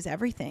changes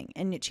everything,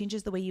 and it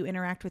changes the way you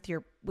interact with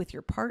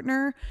your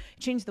partner.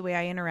 It changed the way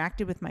I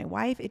interacted with my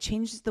wife. It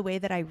changes the way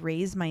that I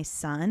raise my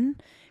son,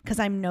 because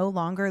I'm no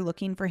longer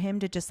looking for him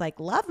to just like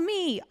love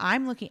me.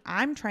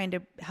 I'm trying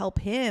to help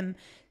him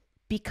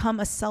become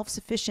a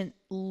self-sufficient,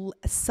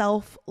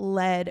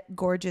 self-led,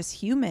 gorgeous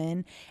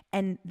human.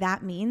 And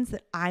that means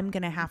that we're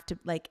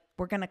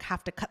going to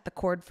have to cut the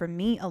cord from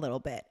me a little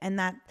bit. And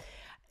that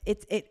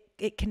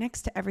it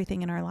connects to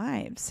everything in our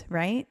lives,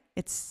 right?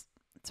 It's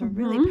a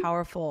really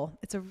powerful,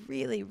 it's a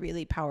really,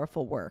 really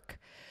powerful work.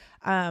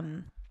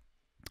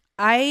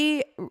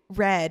 I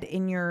read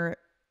in your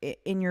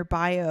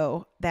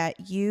bio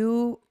that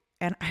you,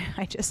 and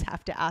I just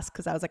have to ask,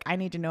 because I was like, I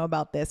need to know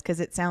about this, because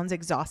it sounds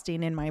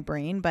exhausting in my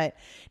brain. But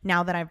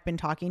now that I've been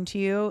talking to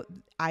you,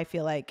 I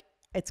feel like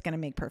it's going to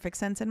make perfect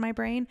sense in my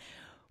brain.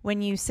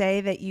 When you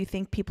say that you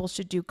think people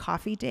should do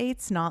coffee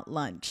dates, not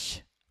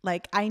lunch.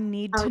 Like, I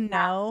need to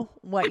know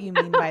what you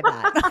mean by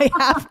that.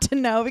 I have to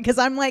know, because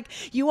I'm like,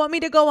 you want me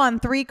to go on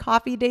 3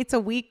 coffee dates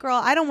a week,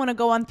 girl? I don't want to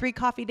go on 3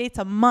 coffee dates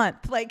a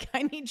month. Like,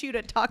 I need you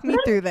to talk me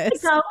through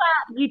this.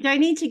 You don't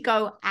need to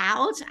go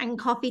out and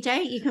coffee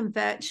date. You can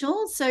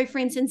virtual. So for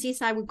instance,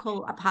 this I would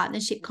call a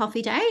partnership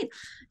coffee date.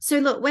 So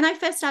look, when I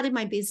first started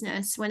my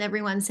business, when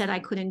everyone said I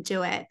couldn't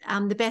do it,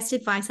 the best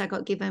advice I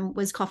got given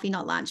was coffee,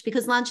 not lunch,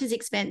 because lunch is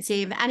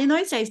expensive. And in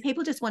those days,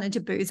 people just wanted to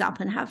booze up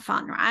and have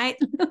fun, right?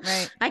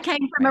 Right. I came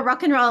from a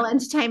rock and roll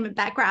entertainment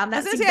background.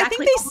 That's exactly. I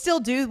think they still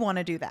do want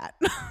to do that.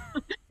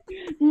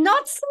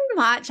 Not so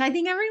much. I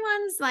think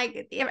everyone's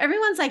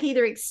like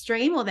either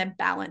extreme or they're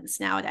balanced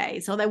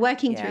nowadays, or they're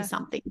working through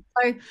something.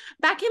 So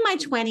back in my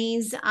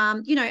 20s,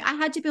 I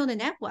had to build a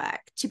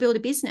network to build a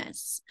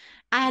business.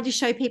 I had to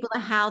show people the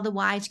how, the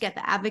why, to get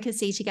the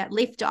advocacy, to get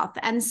lift off.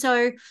 And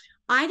so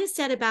I just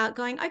set about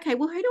going, okay,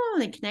 well, who do I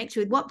want to connect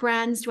with? What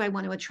brands do I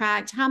want to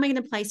attract? How am I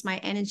going to place my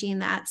energy in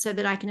that so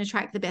that I can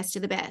attract the best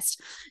of the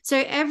best?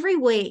 So every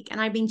week, and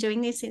I've been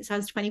doing this since I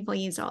was 24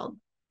 years old,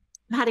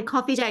 I had a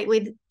coffee date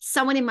with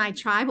someone in my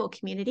tribe or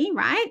community,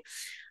 right?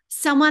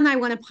 Someone I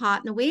want to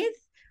partner with,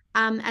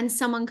 and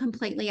someone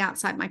completely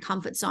outside my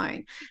comfort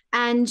zone.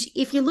 And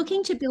if you're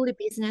looking to build a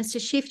business, to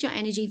shift your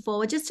energy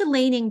forward, just to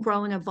lean in,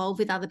 grow, and evolve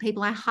with other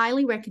people, I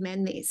highly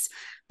recommend this,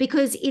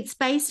 because it's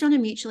based on a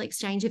mutual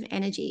exchange of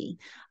energy.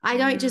 I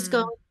don't just go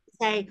and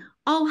say,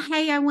 oh,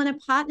 hey, I want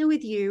to partner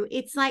with you.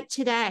 It's like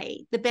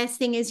today, the best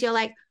thing is you're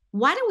like,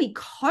 why don't we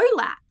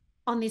collab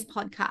on this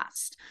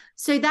podcast?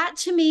 So that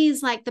to me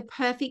is like the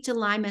perfect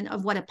alignment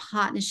of what a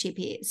partnership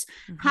is.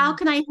 How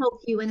can I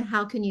help you, and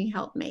how can you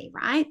help me?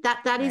 Right.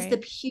 That is the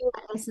pure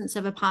essence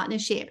of a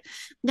partnership.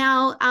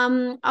 Now,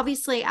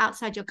 obviously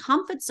outside your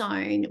comfort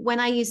zone, when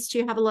I used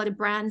to have a lot of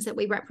brands that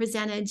we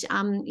represented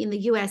in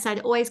the US, I'd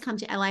always come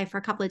to LA for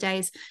a couple of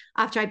days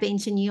after I'd been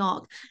to New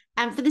York.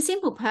 And for the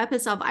simple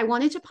purpose of, I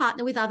wanted to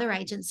partner with other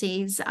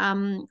agencies.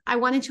 I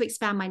wanted to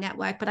expand my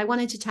network, but I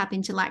wanted to tap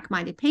into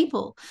like-minded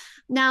people.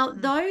 Now,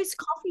 those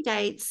coffee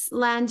dates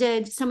landed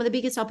some of the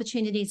biggest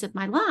opportunities of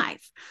my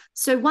life.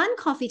 So one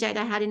coffee date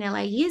I had in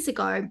LA years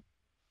ago,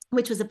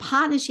 which was a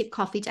partnership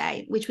coffee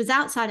date, which was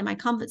outside of my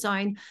comfort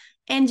zone,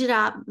 ended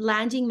up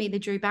landing me the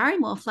Drew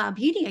Barrymore Flower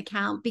Beauty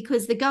account,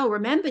 because the girl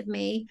remembered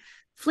me,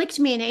 flicked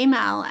me an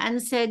email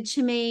and said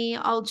to me,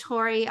 oh,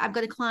 Tory, I've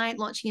got a client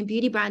launching a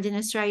beauty brand in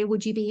Australia.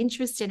 Would you be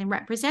interested in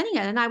representing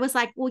it? And I was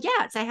like, well,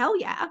 yeah, it's a hell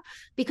yeah,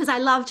 because I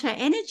loved her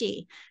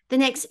energy. The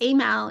next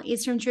email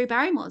is from Drew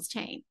Barrymore's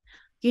team.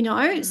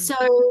 So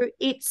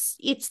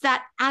it's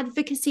that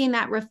advocacy and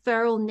that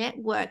referral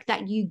network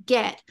that you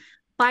get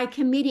by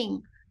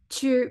committing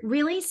to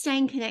really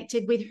staying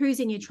connected with who's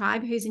in your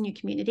tribe, who's in your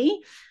community,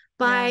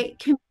 by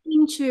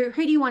committing to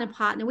who do you want to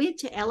partner with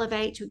to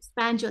elevate, to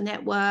expand your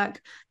network,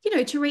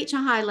 to reach a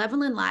high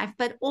level in life,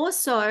 but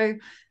also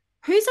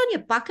who's on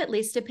your bucket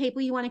list of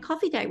people you want a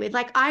coffee date with.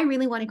 Like, I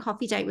really want a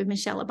coffee date with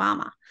Michelle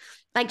Obama.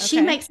 Like,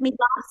 she makes me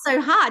laugh so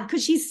hard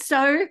because she's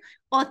so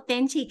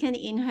authentic and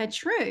in her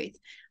truth.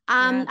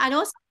 I'd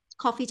also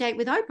coffee date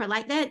with Oprah.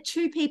 Like, they're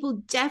 2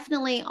 people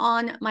definitely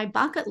on my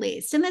bucket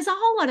list. And there's a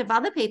whole lot of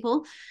other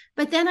people.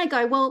 But then I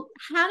go, well,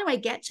 how do I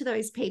get to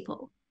those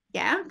people?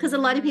 Yeah. Because a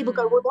lot of people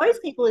go, well, those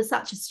people are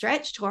such a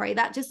stretch, Tory.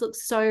 That just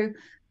looks so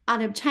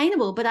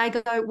unobtainable. But I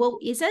go, well,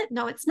 is it?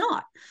 No, it's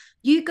not.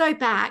 You go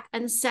back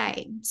and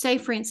say,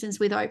 for instance,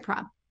 with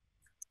Oprah,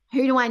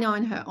 who do I know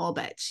in her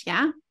orbit?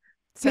 Yeah.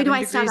 7 who do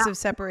I start degrees of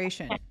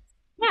separation.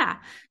 Yeah.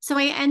 So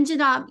I ended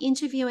up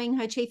interviewing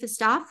her chief of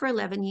staff for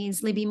 11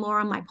 years, Libby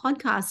Moore, on my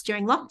podcast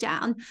during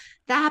lockdown.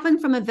 That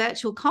happened from a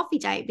virtual coffee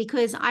date,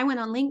 because I went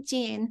on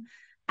LinkedIn,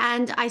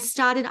 And I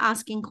started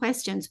asking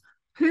questions.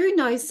 Who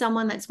knows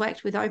someone that's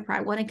worked with Oprah?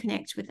 I want to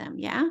connect with them.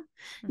 Yeah.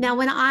 Mm-hmm. Now,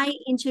 when I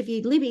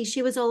interviewed Libby,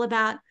 she was all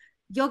about,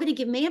 you're going to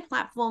give me a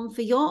platform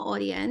for your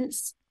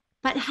audience,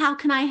 but how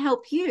can I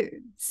help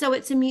you? So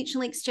it's a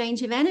mutual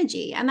exchange of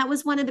energy. And that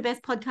was one of the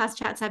best podcast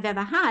chats I've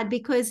ever had,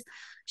 because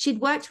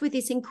she'd worked with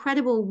this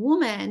incredible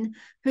woman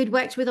who'd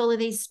worked with all of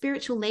these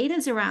spiritual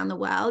leaders around the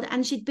world,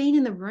 and she'd been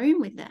in the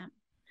room with them.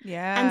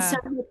 And so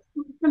Yeah.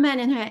 her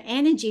temperament and her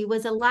energy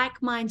was a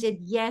like-minded,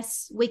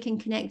 yes, we can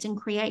connect and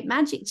create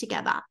magic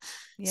together.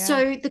 So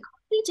Yeah. the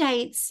coffee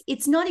dates,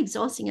 it's not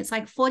exhausting. It's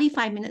like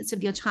 45 minutes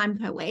of your time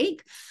per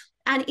week.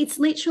 And it's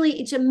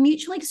a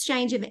mutual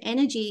exchange of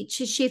energy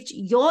to shift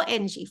your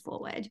energy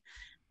forward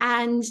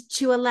and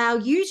to allow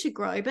you to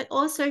grow, but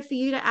also for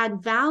you to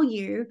add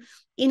value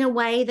in a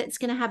way that's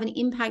going to have an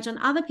impact on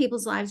other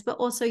people's lives, but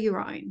also your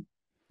own.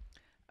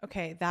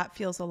 Okay, that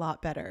feels a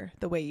lot better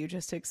the way you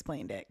just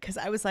explained it. Cause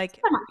I was like,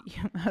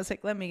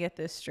 let me get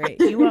this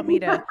straight. You want me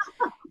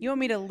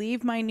to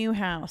leave my new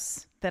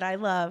house that I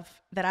love,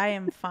 that I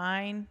am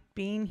fine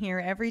being here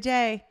every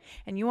day,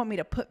 and you want me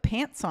to put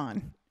pants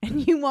on,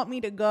 and you want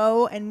me to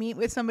go and meet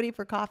with somebody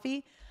for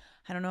coffee?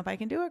 I don't know if I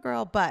can do it,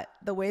 girl, but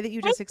the way that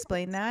you just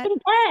explained that,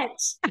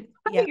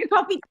 yeah, Your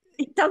coffee,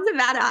 it doesn't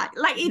matter.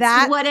 Like, it's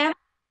that,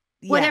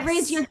 whatever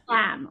is yes. your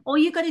jam. All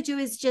you got to do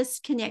is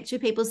just connect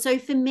with people. So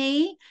for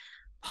me,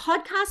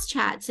 podcast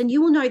chats, and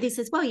you will know this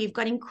as well, you've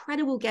got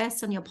incredible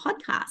guests on your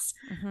podcast.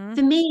 Mm-hmm.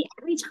 For me,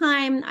 every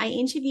time I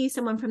interview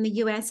someone from the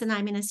US and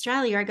I'm in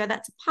Australia, I go,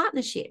 that's a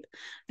partnership,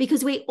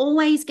 because we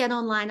always get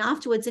online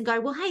afterwards and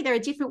go, well, hey, there are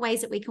different ways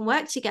that we can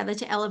work together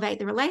to elevate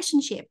the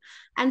relationship.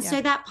 And Yeah.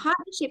 so that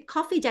partnership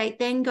coffee date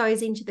then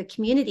goes into the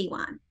community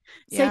one.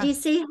 So Yeah. do you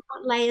see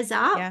how it layers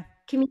up? Yeah.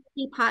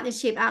 Community,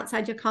 partnership,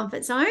 outside your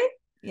comfort zone.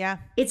 Yeah.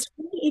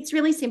 It's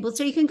really simple.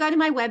 So you can go to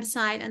my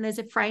website, and there's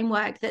a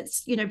framework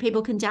that's,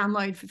 people can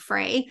download for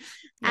free,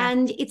 Yeah.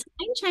 and it's a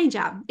game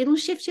changer. It'll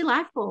shift your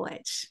life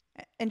forward.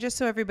 And just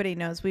so everybody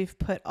knows, we've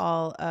put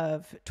all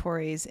of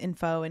Tory's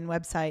info and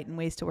website and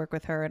ways to work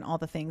with her and all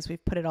the things.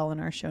 We've put it all in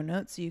our show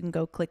notes. So you can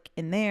go click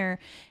in there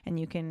and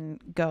you can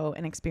go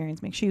and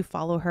experience. Make sure you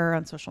follow her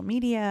on social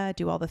media,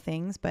 do all the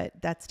things, but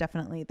that's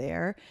definitely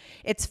there.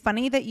 It's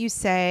funny that you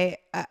say,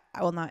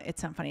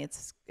 it's not funny.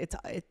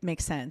 It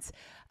makes sense.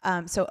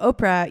 So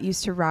Oprah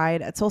used to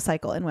ride at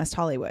SoulCycle in West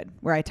Hollywood,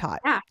 where I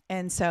taught. Yeah.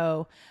 And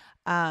so,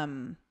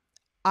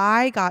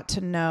 I got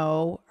to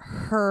know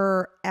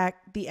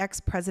the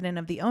ex-president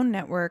of the OWN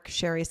network,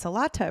 Sherry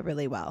Salata,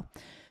 really well.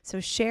 So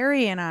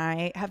Sherry and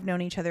I have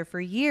known each other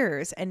for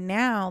years, and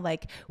now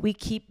like we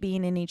keep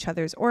being in each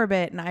other's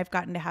orbit. And I've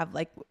gotten to have,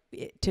 like,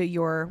 to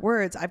your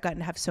words, I've gotten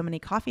to have so many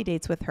coffee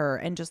dates with her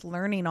and just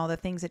learning all the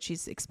things that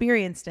she's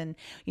experienced and,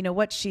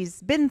 what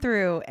she's been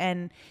through.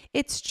 And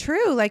it's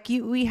true. Like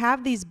we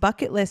have these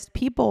bucket list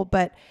people,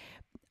 but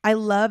I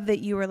love that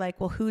you were like,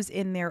 well, who's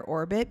in their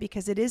orbit?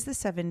 Because it is the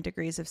 7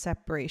 degrees of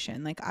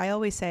separation. Like I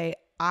always say,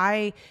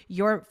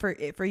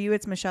 for you,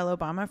 it's Michelle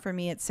Obama. For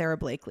me, it's Sarah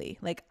Blakely.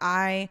 Like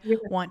I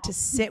want to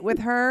sit with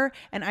her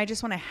and I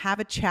just want to have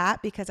a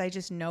chat because I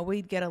just know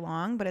we'd get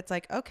along. But it's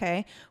like,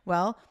 okay,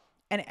 well,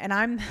 and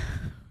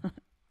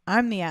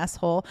I'm the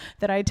asshole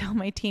that I tell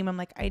my team, I'm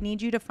like, I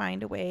need you to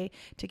find a way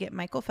to get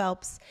Michael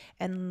Phelps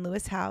and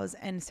Lewis Howes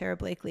and Sarah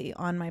Blakely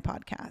on my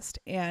podcast.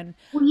 And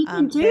well, you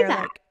can do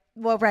that. like,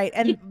 well, right.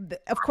 And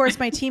of course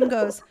my team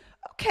goes,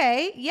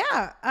 okay,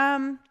 yeah.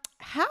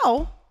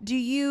 How do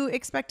you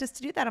expect us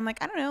to do that? I'm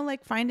like, I don't know,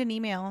 like find an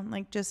email and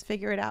like, just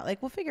figure it out.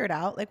 Like, we'll figure it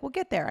out. Like, we'll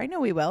get there. I know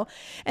we will.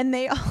 And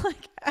they all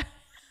like,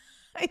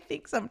 I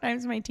think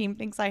sometimes my team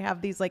thinks I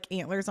have these like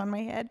antlers on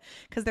my head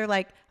because they're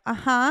like,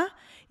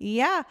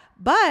 yeah,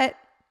 but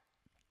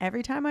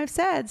every time I've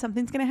said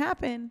something's going to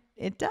happen,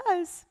 it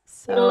does.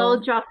 So it'll all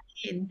drop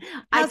in.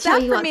 How's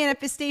that for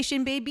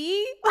manifestation,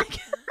 baby?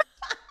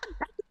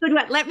 Good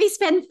one. Let me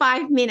spend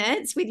 5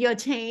 minutes with your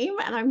team,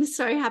 and I'm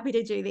so happy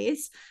to do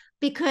this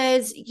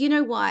because you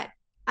know what?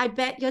 I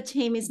bet your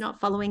team is not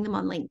following them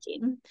on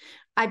LinkedIn.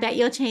 I bet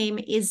your team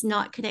is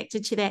not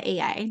connected to their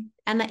EA,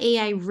 and the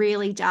EA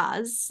really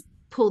does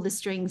pull the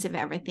strings of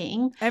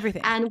everything.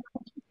 And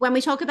when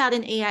we talk about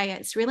an EA,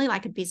 it's really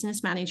like a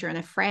business manager and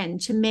a friend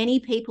to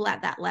many people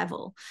at that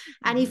level.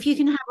 And if you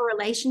can have a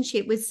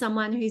relationship with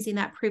someone who's in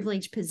that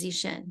privileged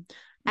position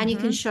and you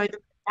can show them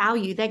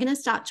value, they're going to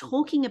start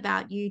talking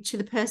about you to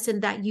the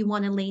person that you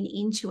want to lean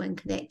into and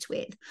connect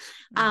with.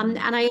 And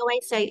I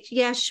always say,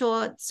 yeah,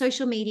 sure,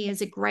 social media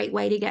is a great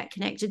way to get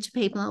connected to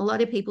people. And a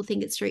lot of people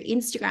think it's through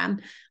Instagram.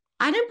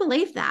 I don't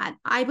believe that.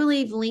 I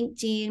believe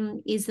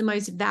LinkedIn is the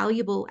most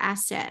valuable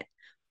asset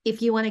if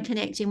you want to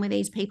connect in with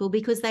these people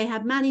because they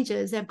have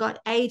managers, they've got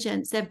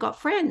agents, they've got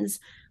friends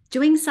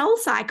doing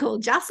SoulCycle,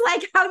 just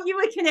like how you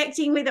were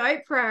connecting with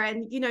Oprah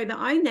and, the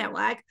OWN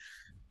network.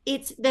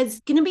 There's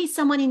going to be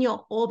someone in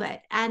your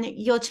orbit, and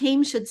your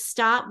team should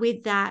start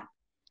with that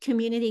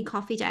community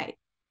coffee date.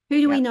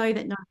 Who do we know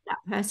that knows that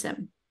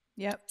person?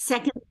 Yep.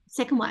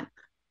 Second one,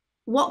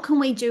 what can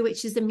we do,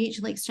 which is the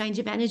mutual exchange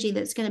of energy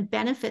that's going to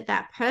benefit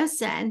that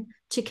person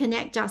to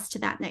connect us to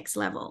that next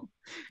level.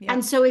 Yep.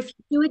 And so if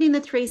you do it in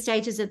the 3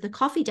 stages of the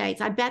coffee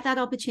dates, I bet that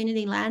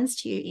opportunity lands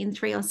to you in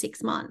 3 or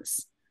 6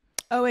 months.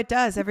 Oh, it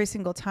does every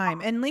single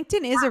time. And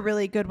LinkedIn is a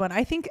really good one.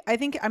 I think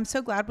I'm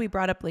so glad we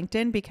brought up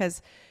LinkedIn,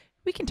 because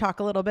we can talk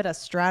a little bit of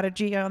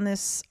strategy on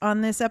this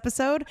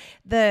episode.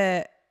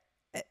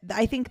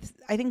 I think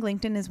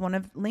LinkedIn is one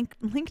of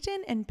LinkedIn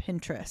and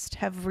Pinterest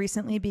have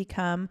recently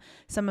become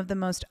some of the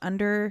most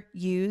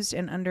underused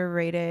and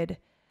underrated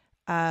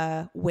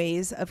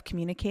ways of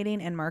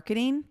communicating and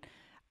marketing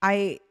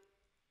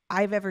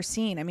I've ever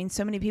seen. I mean,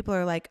 so many people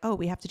are like, oh,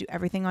 we have to do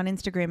everything on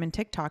Instagram and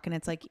TikTok. And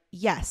it's like,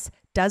 yes,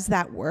 does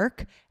that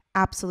work?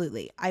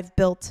 Absolutely. I've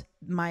built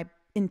my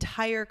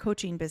entire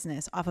coaching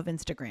business off of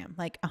Instagram.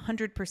 Like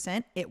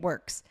 100% it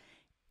works.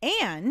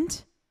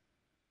 And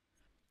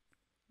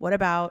what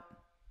about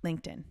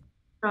LinkedIn?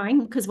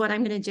 Because what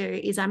I'm going to do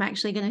is I'm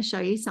actually going to show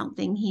you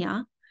something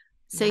here.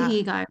 So Yeah. here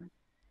you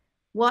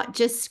go.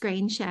 Just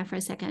screen share for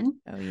a second.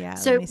 Oh yeah.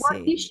 So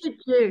what you should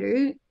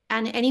do,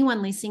 and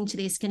anyone listening to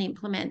this can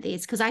implement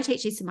this, because I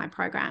teach this in my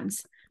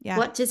programs. Yeah.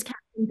 What does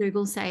Captain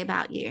Google say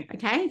about you?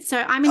 Okay. So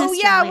I'm in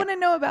Australia. Yeah, I want to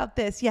know about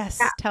this. Yes.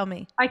 Yeah. Tell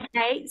me.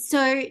 Okay.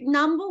 So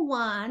number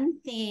one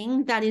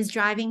thing that is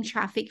driving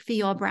traffic for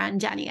your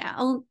brand,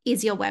 Danielle,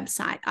 is your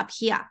website up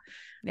here.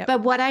 Yep.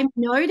 But what I'm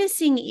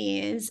noticing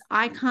is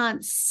I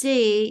can't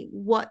see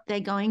what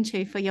they're going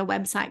to for your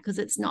website because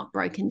it's not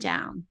broken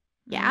down.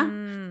 Yeah.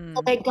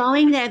 So they're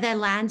going there, they're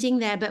landing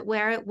there, but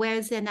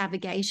where's their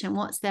navigation?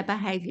 What's their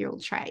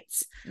behavioral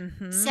traits?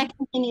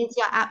 Second thing is,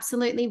 you're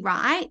absolutely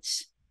right.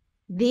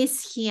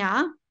 This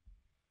here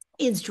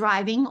is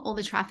driving all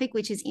the traffic,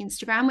 which is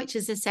Instagram, which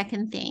is the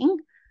second thing.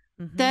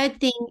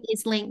 Third thing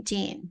is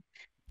LinkedIn.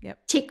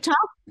 Yep. TikTok.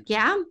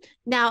 Yeah.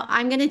 Now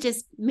I'm going to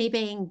just, me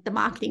being the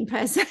marketing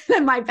person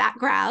and my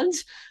background,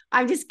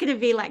 I'm just going to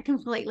be like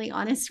completely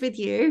honest with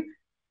you.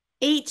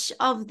 Each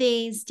of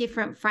these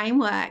different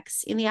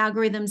frameworks in the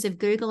algorithms of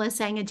Google are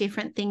saying a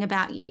different thing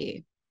about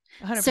you.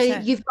 100%. So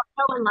you've got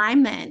no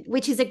alignment,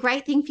 which is a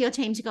great thing for your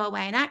team to go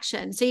away in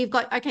action. So you've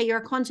got, okay, you're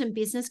a content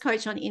business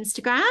coach on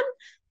Instagram.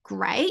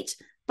 Great.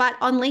 But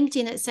on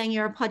LinkedIn, it's saying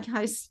you're a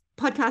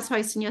podcast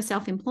host and you're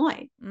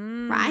self-employed,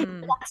 right?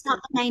 But that's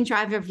not the main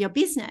driver of your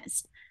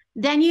business.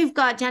 Then you've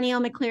got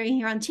Danielle McCleary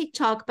here on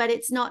TikTok, but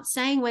it's not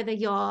saying whether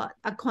you're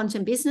a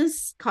content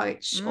business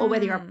coach or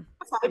whether you're a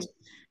coach.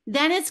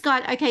 Then it's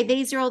got, okay,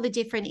 these are all the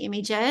different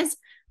images.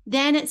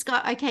 Then it's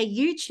got, okay,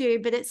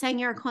 YouTube, but it's saying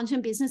you're a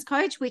content business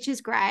coach, which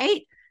is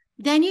great.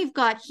 Then you've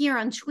got here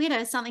on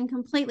Twitter something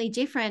completely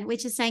different,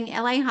 which is saying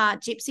LA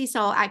Heart, Gypsy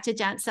Soul, actor,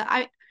 dancer.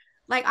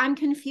 I'm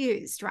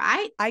confused,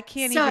 right? I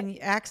can't even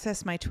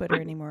access my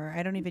Twitter anymore.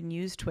 I don't even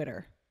use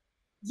Twitter.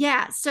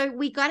 Yeah. So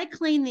we got to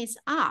clean this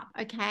up.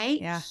 Okay.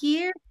 Yeah.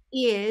 Here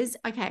is,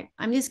 okay,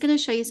 I'm just going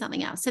to show you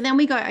something else. So then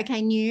we go,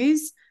 okay,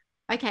 news.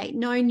 Okay,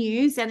 no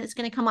news. Then it's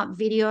going to come up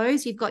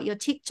videos. You've got your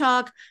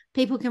TikTok.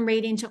 People can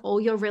read into all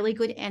your really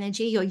good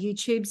energy. Your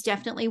YouTube's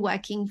definitely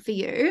working for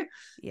you.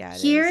 Yeah.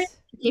 Here's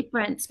the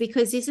difference,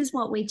 because this is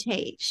what we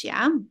teach.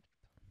 Yeah.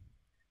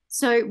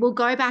 So we'll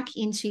go back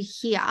into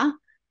here.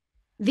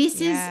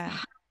 This is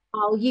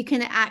how you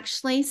can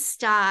actually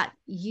start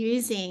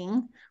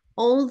using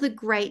all the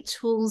great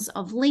tools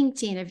of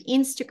LinkedIn, of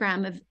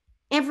Instagram, of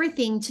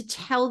everything to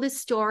tell the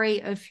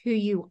story of who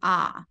you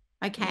are.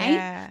 Okay.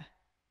 Yeah.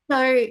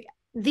 So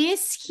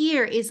this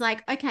here is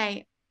like,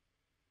 okay,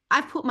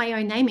 I've put my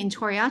own name in,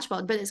 Tory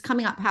Archbold, but it's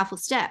coming up Powerful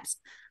Steps.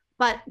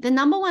 But the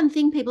number one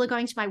thing people are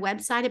going to my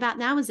website about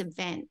now is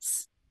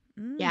events.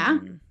 Yeah.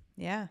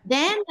 Yeah.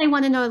 Then they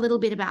want to know a little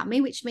bit about me,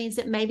 which means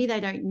that maybe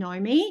they don't know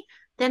me.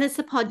 Then it's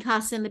the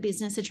podcast and the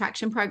business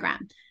attraction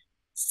program.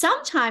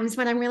 Sometimes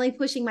when I'm really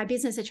pushing my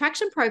business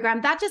attraction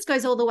program, that just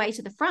goes all the way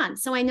to the front.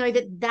 So I know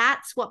that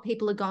that's what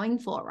people are going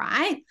for,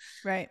 right?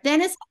 Right.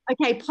 Then it's,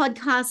 okay,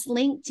 podcast,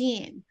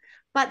 LinkedIn.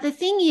 But the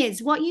thing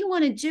is, what you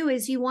want to do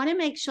is you want to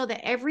make sure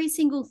that every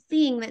single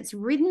thing that's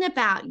written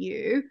about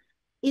you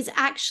is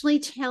actually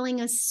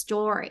telling a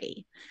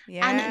story.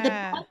 Yeah. And the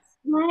best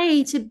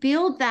way to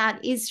build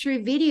that is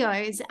through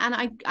videos.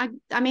 And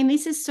I mean,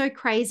 this is so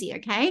crazy,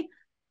 okay?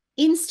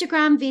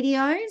 Instagram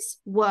videos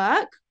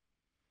work.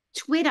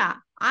 Twitter,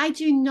 I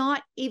do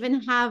not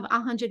even have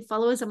 100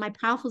 followers on my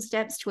Powerful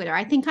Steps Twitter.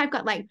 I think I've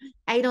got like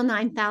 8,000 or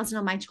 9,000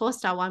 on my Tour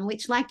Star one,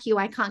 which, like you,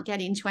 I can't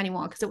get into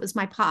anymore because it was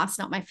my past,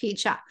 not my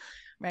future.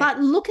 Right. But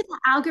look at the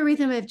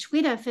algorithm of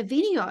Twitter for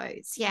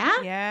videos. Yeah.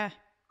 Yeah.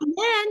 And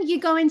then you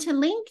go into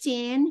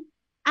LinkedIn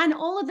and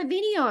all of the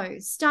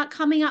videos start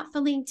coming up for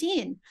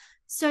LinkedIn.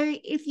 So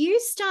if you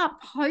start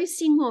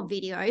posting more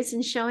videos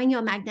and showing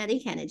your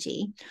magnetic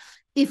energy,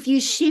 if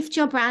you shift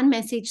your brand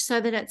message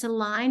so that it's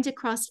aligned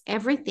across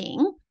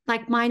everything,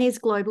 like mine is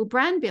Global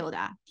Brand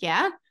Builder,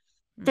 yeah,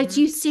 that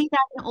you see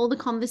that in all the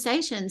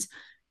conversations.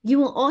 You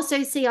will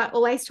also see, I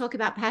always talk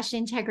about passion,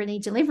 integrity,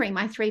 delivery,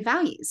 my 3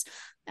 values.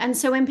 And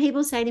so when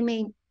people say to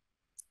me,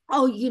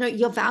 oh, you know,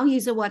 your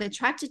values are what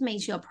attracted me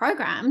to your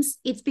programs,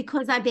 it's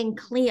because I've been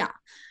clear.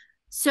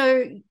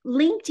 So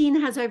LinkedIn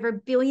has over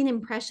 1 billion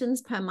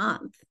impressions per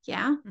month.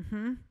 Yeah.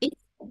 Mm-hmm. It's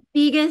the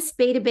biggest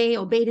B2B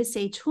or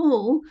B2C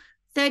tool.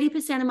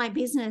 30% of my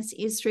business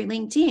is through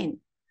LinkedIn.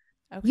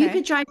 You Okay.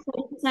 could drive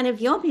 30%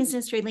 of your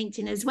business through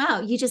LinkedIn as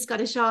well. You just got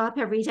to show up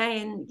every day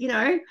and,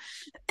 Or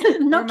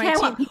not my care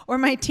team, what people, or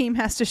my team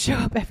has to show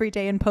up every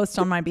day and post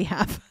on my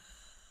behalf.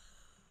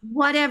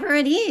 whatever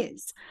it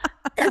is.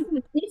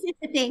 This is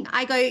the thing.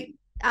 I go,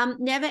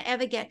 never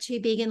ever get too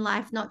big in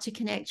life not to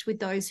connect with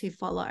those who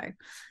follow.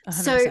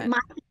 So 100%. my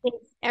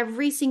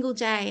every single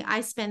day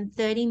I spend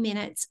 30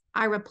 minutes,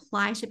 I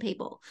reply to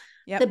people.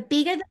 The Yep.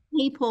 bigger the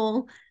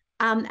people,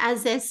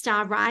 as their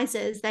star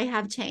rises, they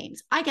have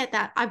teams. I get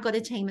that. I've got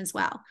a team as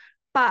well.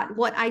 But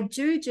what I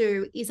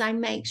do is I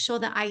make sure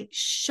that I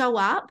show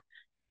up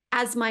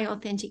as my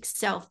authentic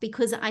self,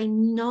 because I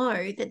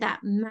know that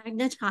that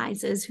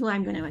magnetizes who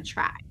I'm going to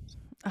attract.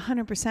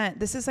 100%.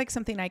 This is like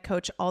something I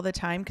coach all the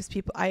time because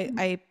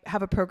I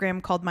have a program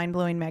called Mind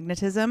Blowing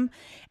Magnetism,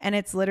 and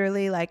it's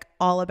literally like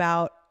all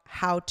about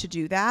how to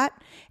do that.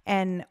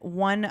 And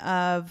one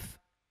of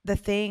the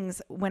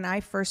things when I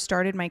first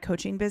started my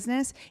coaching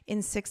business,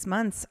 in 6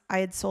 months, I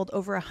had sold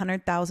over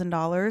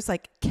 $100,000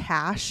 like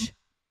cash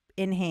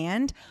in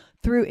hand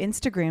through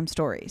Instagram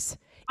stories.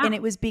 And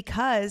it was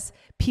because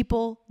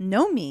people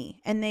know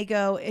me and they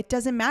go, it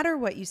doesn't matter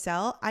what you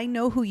sell. I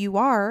know who you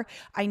are.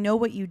 I know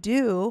what you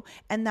do.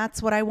 And that's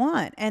what I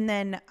want. And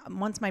then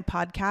once my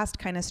podcast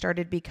kind of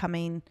started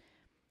becoming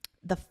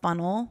the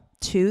funnel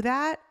to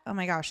that, oh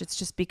my gosh, it's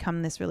just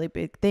become this really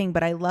big thing.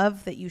 But I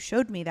love that you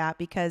showed me that,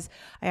 because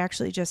I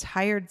actually just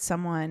hired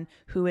someone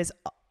who is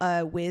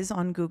a whiz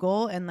on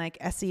Google and like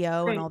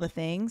SEO and all the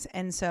things.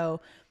 And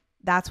so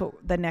that's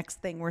what the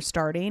next thing we're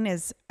starting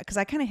is, because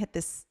I kind of hit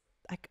this.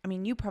 I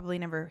mean, you probably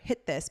never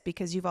hit this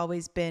because you've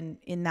always been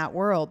in that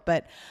world,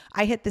 but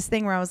I hit this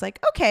thing where I was like,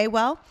 okay,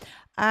 well,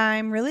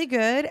 I'm really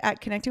good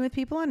at connecting with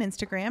people on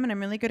Instagram, and I'm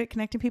really good at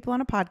connecting people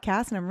on a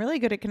podcast, and I'm really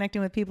good at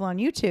connecting with people on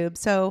YouTube.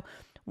 So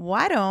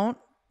why don't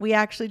we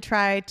actually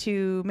try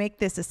to make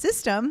this a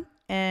system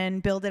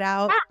and build it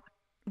out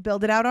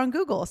on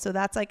Google? So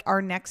that's like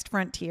our next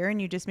frontier.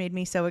 And you just made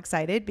me so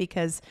excited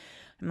because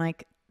I'm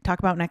like, talk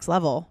about next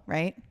level,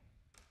 right?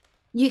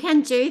 You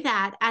can do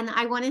that. And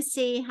I want to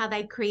see how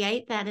they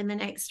create that in the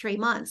next 3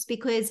 months,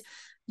 because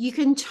you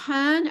can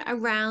turn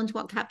around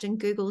what Captain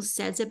Google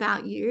says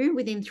about you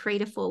within 3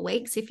 to 4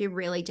 weeks if you're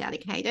really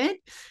dedicated. Okay.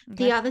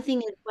 The other thing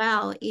as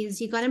well is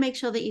you got to make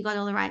sure that you got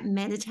all the right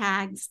meta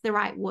tags, the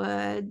right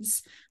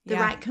words, the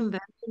right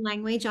conversion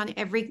language on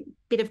every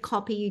bit of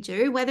copy you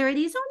do, whether it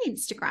is on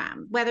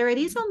Instagram, whether it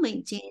is on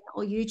LinkedIn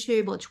or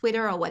YouTube or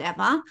Twitter or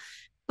whatever.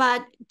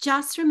 But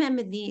just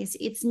remember this,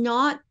 it's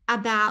not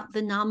about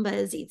the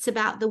numbers, it's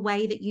about the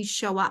way that you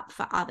show up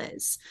for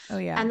others. Oh,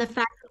 yeah. And the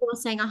fact that you're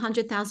saying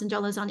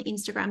 $100,000 on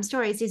Instagram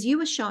stories is you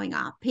were showing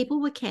up,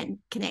 people were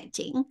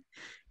connecting.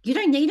 You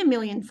don't need 1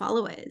 million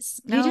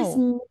followers. No. You just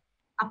need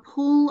a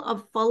pool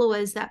of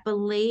followers that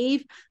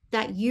believe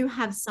that you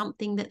have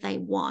something that they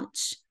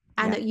want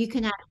and that you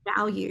can add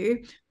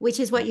value, which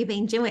is what you've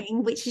been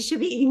doing, which you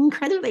should be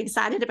incredibly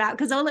excited about,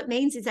 because all it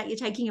means is that you're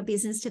taking a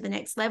business to the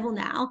next level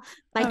now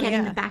by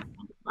getting the back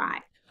end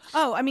right.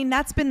 Oh, I mean,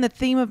 that's been the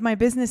theme of my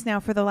business now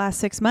for the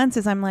last 6 months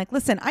is I'm like,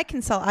 listen, I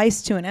can sell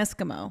ice to an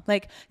Eskimo.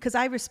 Like, cause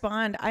I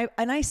respond,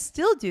 and I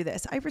still do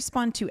this. I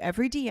respond to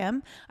every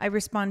DM. I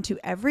respond to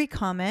every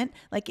comment.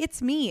 Like, it's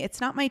me.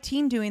 It's not my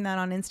team doing that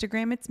on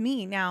Instagram. It's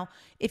me. Now,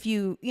 if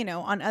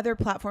on other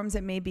platforms,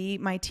 it may be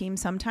my team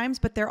sometimes,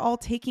 but they're all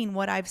taking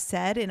what I've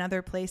said in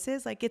other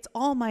places. Like, it's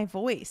all my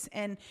voice.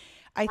 And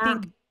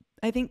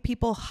I think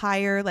people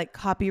hire like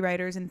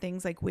copywriters and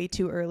things like way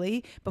too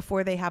early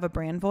before they have a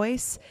brand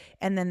voice.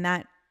 And then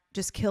that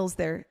just kills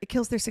their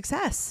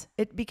success.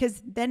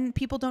 Because then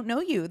people don't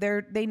know you.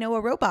 They know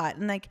a robot.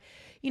 And like,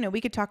 we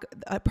could talk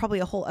probably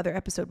a whole other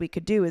episode we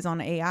could do is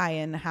on AI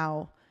and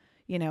how,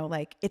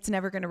 like it's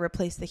never going to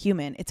replace the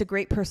human. It's a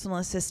great personal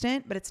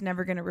assistant, but it's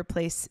never going to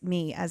replace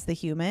me as the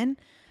human.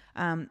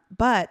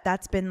 But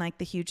that's been like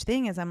the huge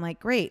thing is I'm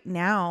like, great,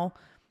 now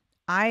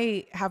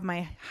I have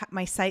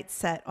my sights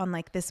set on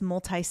like this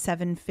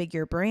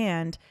multi-7-figure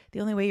brand. The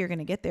only way you're going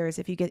to get there is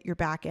if you get your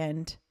back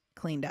end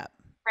cleaned up.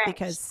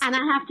 Correct. And I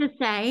have to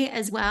say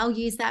as well,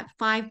 use that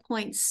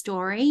 5-point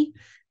story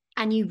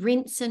and you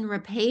rinse and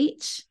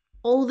repeat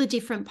all the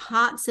different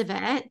parts of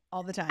it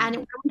all the time. And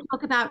when we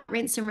talk about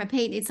rinse and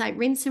repeat, it's like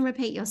rinse and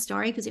repeat your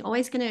story, because you're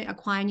always going to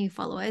acquire new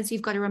followers.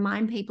 You've got to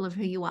remind people of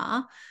who you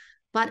are,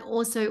 but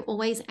also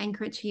always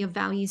anchor it to your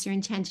values, your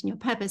intent, and your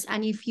purpose.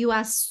 And if you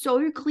are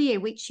so clear,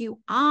 which you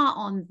are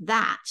on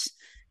that,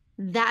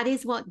 that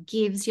is what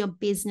gives your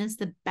business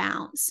the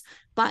bounce.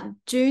 But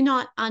do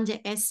not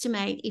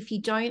underestimate if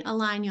you don't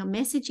align your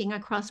messaging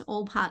across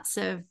all parts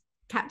of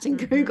Captain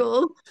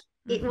Google,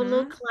 it will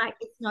look like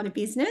it's not a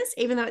business,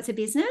 even though it's a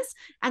business.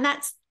 And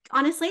that's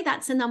honestly,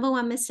 that's the number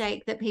one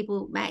mistake that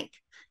people make,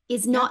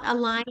 is not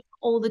aligning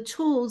all the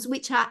tools,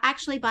 which are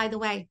actually, by the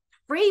way,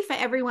 free for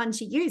everyone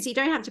to use. You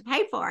don't have to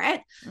pay for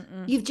it.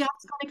 You've just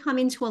got to come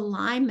into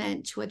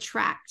alignment to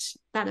attract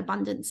that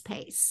abundance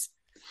piece.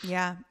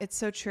 Yeah, it's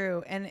so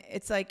true. And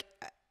it's like,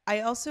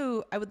 I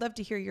would love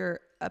to hear your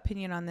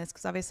opinion on this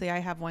because obviously I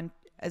have one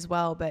as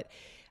well. But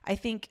I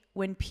think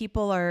when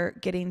people are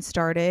getting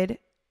started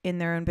in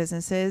their own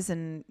businesses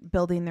and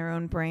building their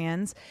own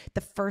brands,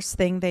 the first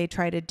thing they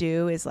try to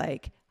do is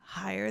like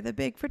hire the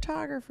big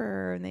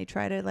photographer, and they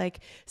try to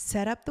like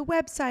set up the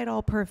website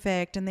all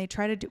perfect, and they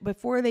try to do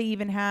before they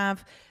even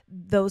have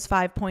those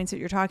 5 points that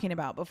you're talking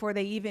about, before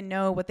they even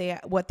know what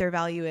their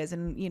value is,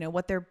 and you know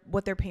what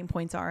their pain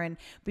points are, and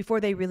before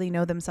they really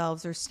know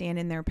themselves or stand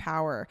in their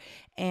power.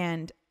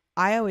 And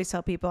I always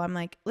tell people, I'm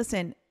like,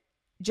 listen,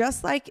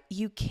 just like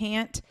you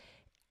can't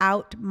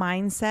out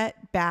mindset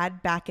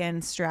bad back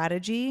end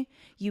strategy,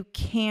 you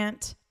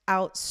can't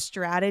out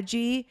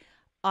strategy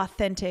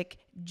authentic,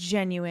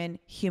 genuine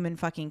human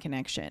fucking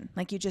connection.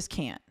 Like you just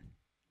can't.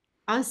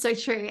 Oh, so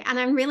true. And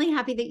I'm really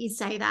happy that you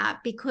say that,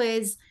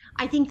 because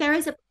I think there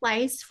is a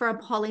place for a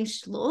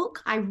polished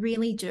look. I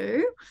really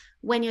do.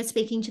 When you're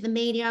speaking to the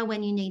media,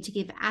 when you need to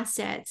give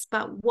assets,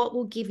 but what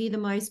will give you the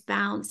most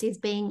bounce is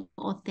being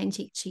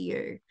authentic to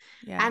you.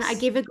 And I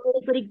Yes. give a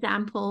really good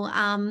example.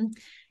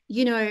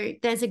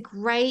 There's a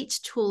great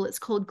tool. It's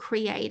called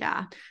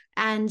Creator,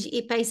 and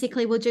it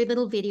basically will do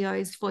little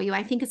videos for you.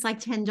 I think it's like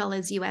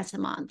 $10 US a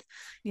month.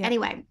 Yep.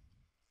 Anyway,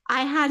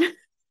 I had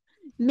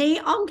me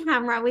on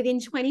camera within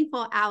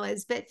 24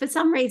 hours, but for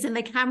some reason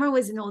the camera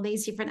was in all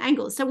these different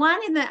angles. So one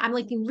in the I'm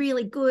looking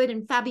really good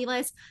and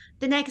fabulous.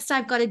 The next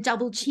I've got a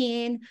double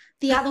chin.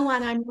 The other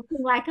one I'm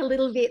looking like a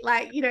little bit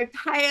like,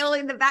 pale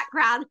in the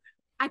background.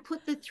 I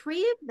put the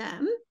three of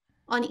them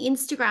on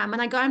Instagram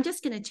and I go, I'm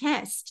just going to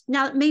test.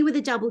 Now, me with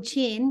a double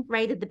chin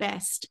rated the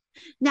best.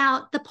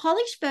 Now, the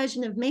polished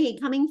version of me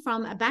coming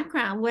from a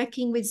background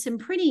working with some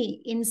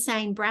pretty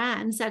insane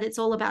brands that it's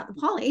all about the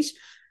polish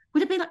would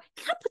have been like,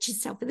 you can't put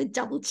yourself with a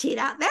double chin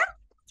out there.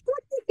 What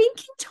are you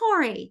thinking,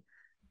 Tory?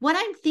 What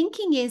I'm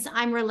thinking is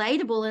I'm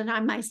relatable and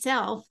I'm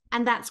myself,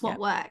 and that's what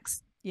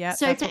works. Yeah,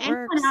 So that's to what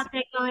anyone works. out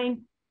there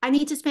going, I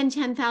need to spend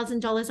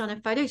 $10,000 on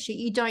a photo shoot,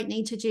 you don't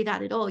need to do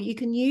that at all. You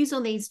can use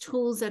all these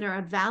tools that are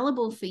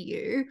available for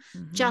you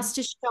just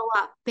to show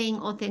up being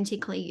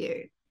authentically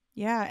you.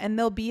 Yeah, and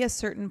there'll be a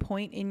certain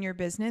point in your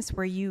business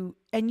where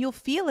you'll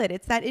feel it.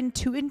 It's that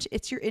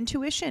it's your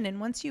intuition. And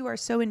once you are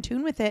so in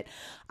tune with it,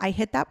 I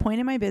hit that point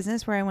in my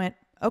business where I went,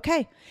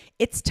 okay,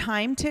 it's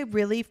time to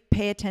really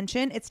pay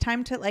attention. It's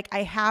time to like,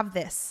 I have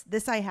this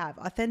I have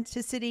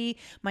authenticity,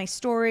 my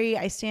story.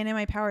 I stand in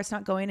my power. It's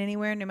not going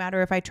anywhere no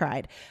matter if I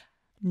tried.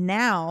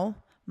 Now,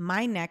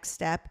 my next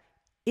step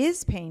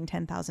is paying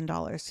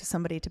 $10,000 to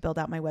somebody to build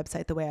out my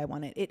website the way I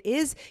want it. It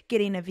is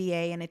getting a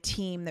VA and a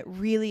team that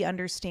really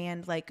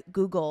understand like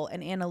Google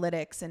and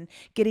analytics and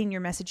getting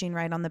your messaging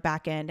right on the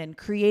back end and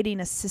creating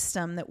a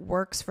system that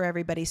works for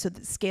everybody so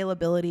that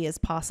scalability is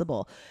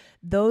possible.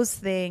 Those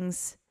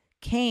things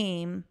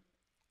came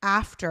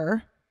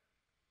after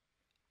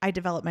I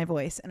developed my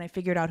voice and I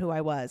figured out who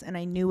I was and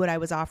I knew what I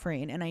was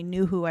offering and I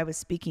knew who I was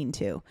speaking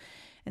to.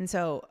 And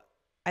so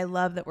I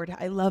love that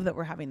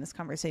we're having this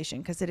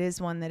conversation because it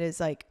is one that is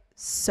like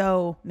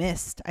so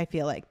missed. I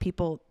feel like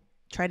people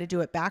try to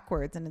do it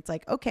backwards and it's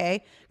like,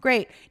 okay,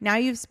 great. Now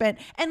you've spent,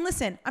 and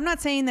listen, I'm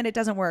not saying that it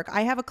doesn't work.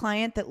 I have a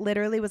client that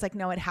literally was like,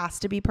 no, it has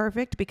to be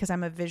perfect because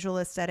I'm a visual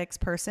aesthetics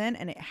person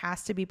and it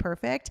has to be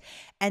perfect.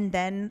 And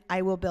then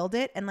I will build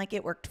it. And like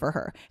it worked for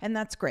her. And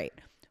that's great.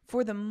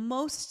 For the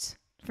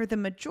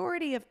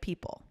majority of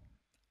people,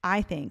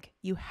 I think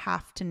you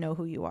have to know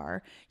who you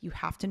are. You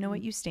have to know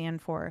what you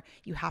stand for.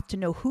 You have to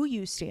know who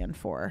you stand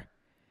for.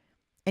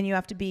 And you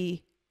have to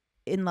be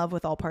in love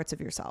with all parts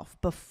of yourself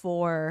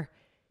before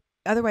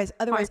otherwise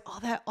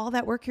all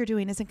that work you're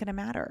doing isn't going to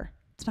matter.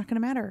 It's not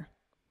going to matter.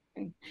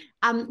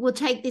 We'll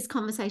take this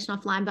conversation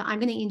offline, but I'm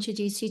going to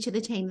introduce you to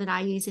the team that I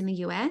use in the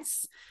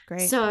US.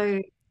 Great.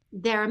 So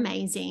they're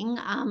amazing.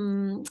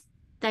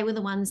 They were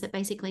the ones that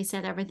basically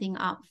set everything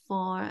up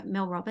for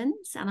Mel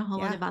Robbins and a whole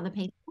lot of other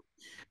people.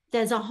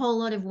 There's a whole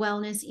lot of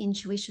wellness,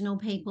 intuitional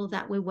people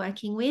that we're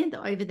working with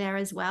over there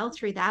as well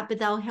through that, but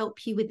they'll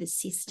help you with the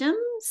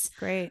systems.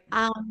 Great.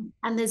 And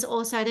there's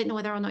also, I don't know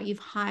whether or not you've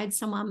hired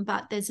someone,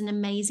 but there's an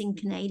amazing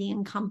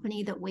Canadian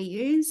company that we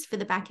use for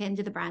the back end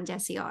of the brand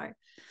SEO.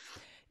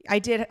 I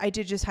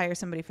did just hire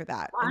somebody for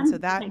that. And so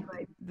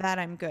that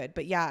I'm good.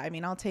 But yeah, I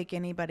mean, I'll take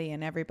anybody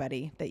and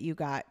everybody that you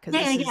got because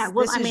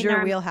this is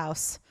your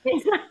wheelhouse.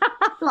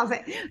 Love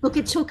it. Look,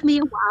 it took me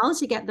a while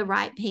to get the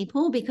right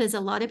people because a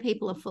lot of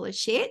people are full of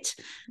shit.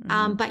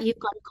 But you've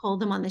got to call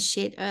them on the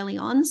shit early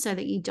on so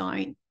that you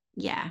don't.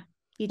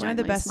 One of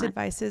the best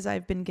advices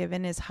I've been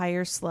given is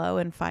hire slow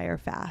and fire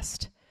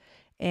fast.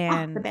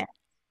 And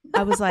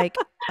I was like,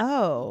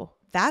 oh,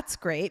 that's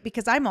great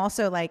because I'm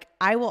also like,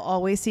 I will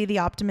always see the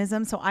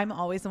optimism. So I'm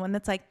always the one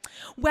that's like,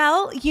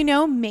 well,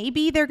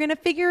 maybe they're going to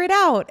figure it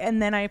out.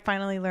 And then I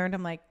finally learned,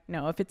 I'm like,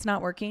 no, if it's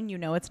not working,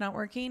 it's not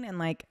working, and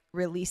like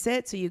release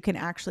it so you can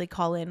actually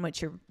call in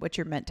what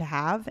you're meant to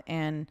have.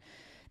 And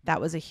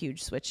that was a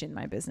huge switch in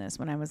my business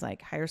when I was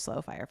like, hire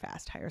slow, fire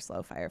fast, hire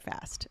slow, fire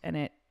fast. And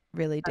it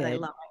really did. I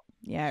love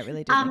it. Yeah, it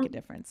really did make a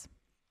difference.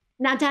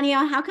 Now,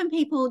 Danielle, how can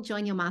people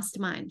join your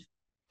mastermind?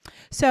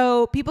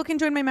 So people can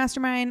join my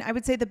mastermind. I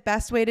would say the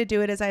best way to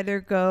do it is either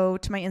go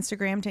to my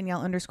Instagram,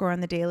 Danielle _ on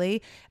the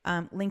daily.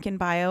 Link in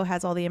bio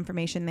has all the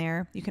information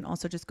there. You can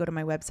also just go to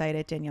my website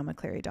at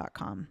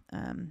daniellemccleary.com.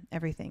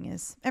 Everything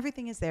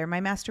is there. My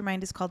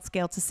mastermind is called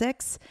Scale to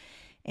 6,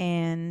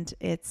 and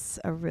it's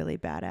a really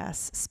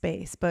badass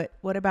space. But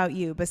what about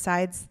you?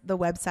 Besides the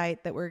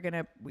website that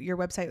your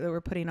website that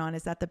we're putting on,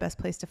 is that the best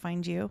place to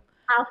find you?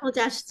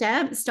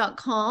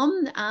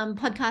 Powerful-steps.com.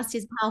 Podcast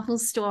is Powerful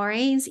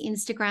Stories.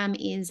 Instagram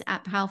is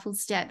at Powerful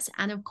Steps.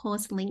 And of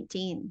course,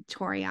 LinkedIn,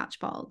 Tory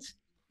Archbold.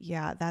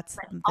 Yeah, that's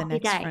the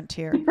next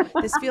frontier.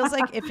 This feels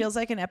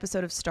like an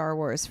episode of Star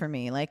Wars for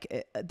me.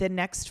 Like the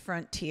next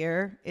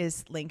frontier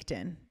is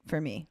LinkedIn for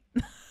me.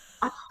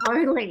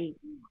 Totally.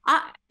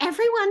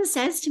 Everyone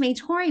says to me,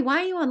 Tory,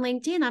 why are you on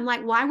LinkedIn? I'm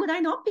like, why would I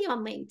not be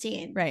on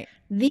LinkedIn? Right.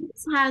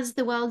 This has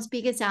the world's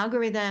biggest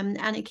algorithm,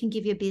 and it can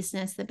give your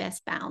business the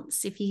best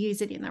bounce if you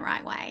use it in the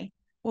right way.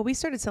 Well, we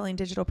started selling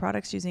digital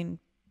products using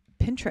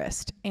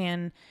Pinterest,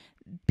 and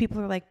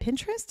people are like,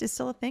 Pinterest is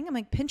still a thing? I'm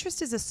like,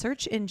 Pinterest is a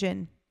search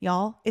engine,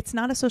 y'all. It's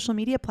not a social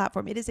media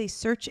platform. It is a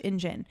search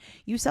engine.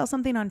 You sell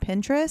something on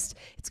Pinterest,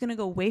 it's going to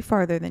go way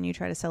farther than you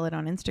try to sell it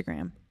on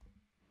Instagram.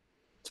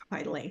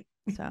 Totally.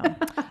 So,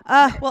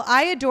 well,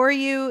 I adore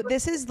you.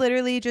 This has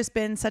literally just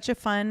been such a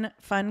fun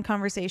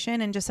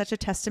conversation, and just such a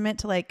testament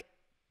to like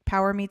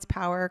power meets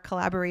power.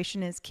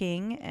 Collaboration is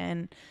king.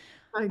 And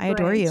I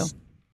adore you.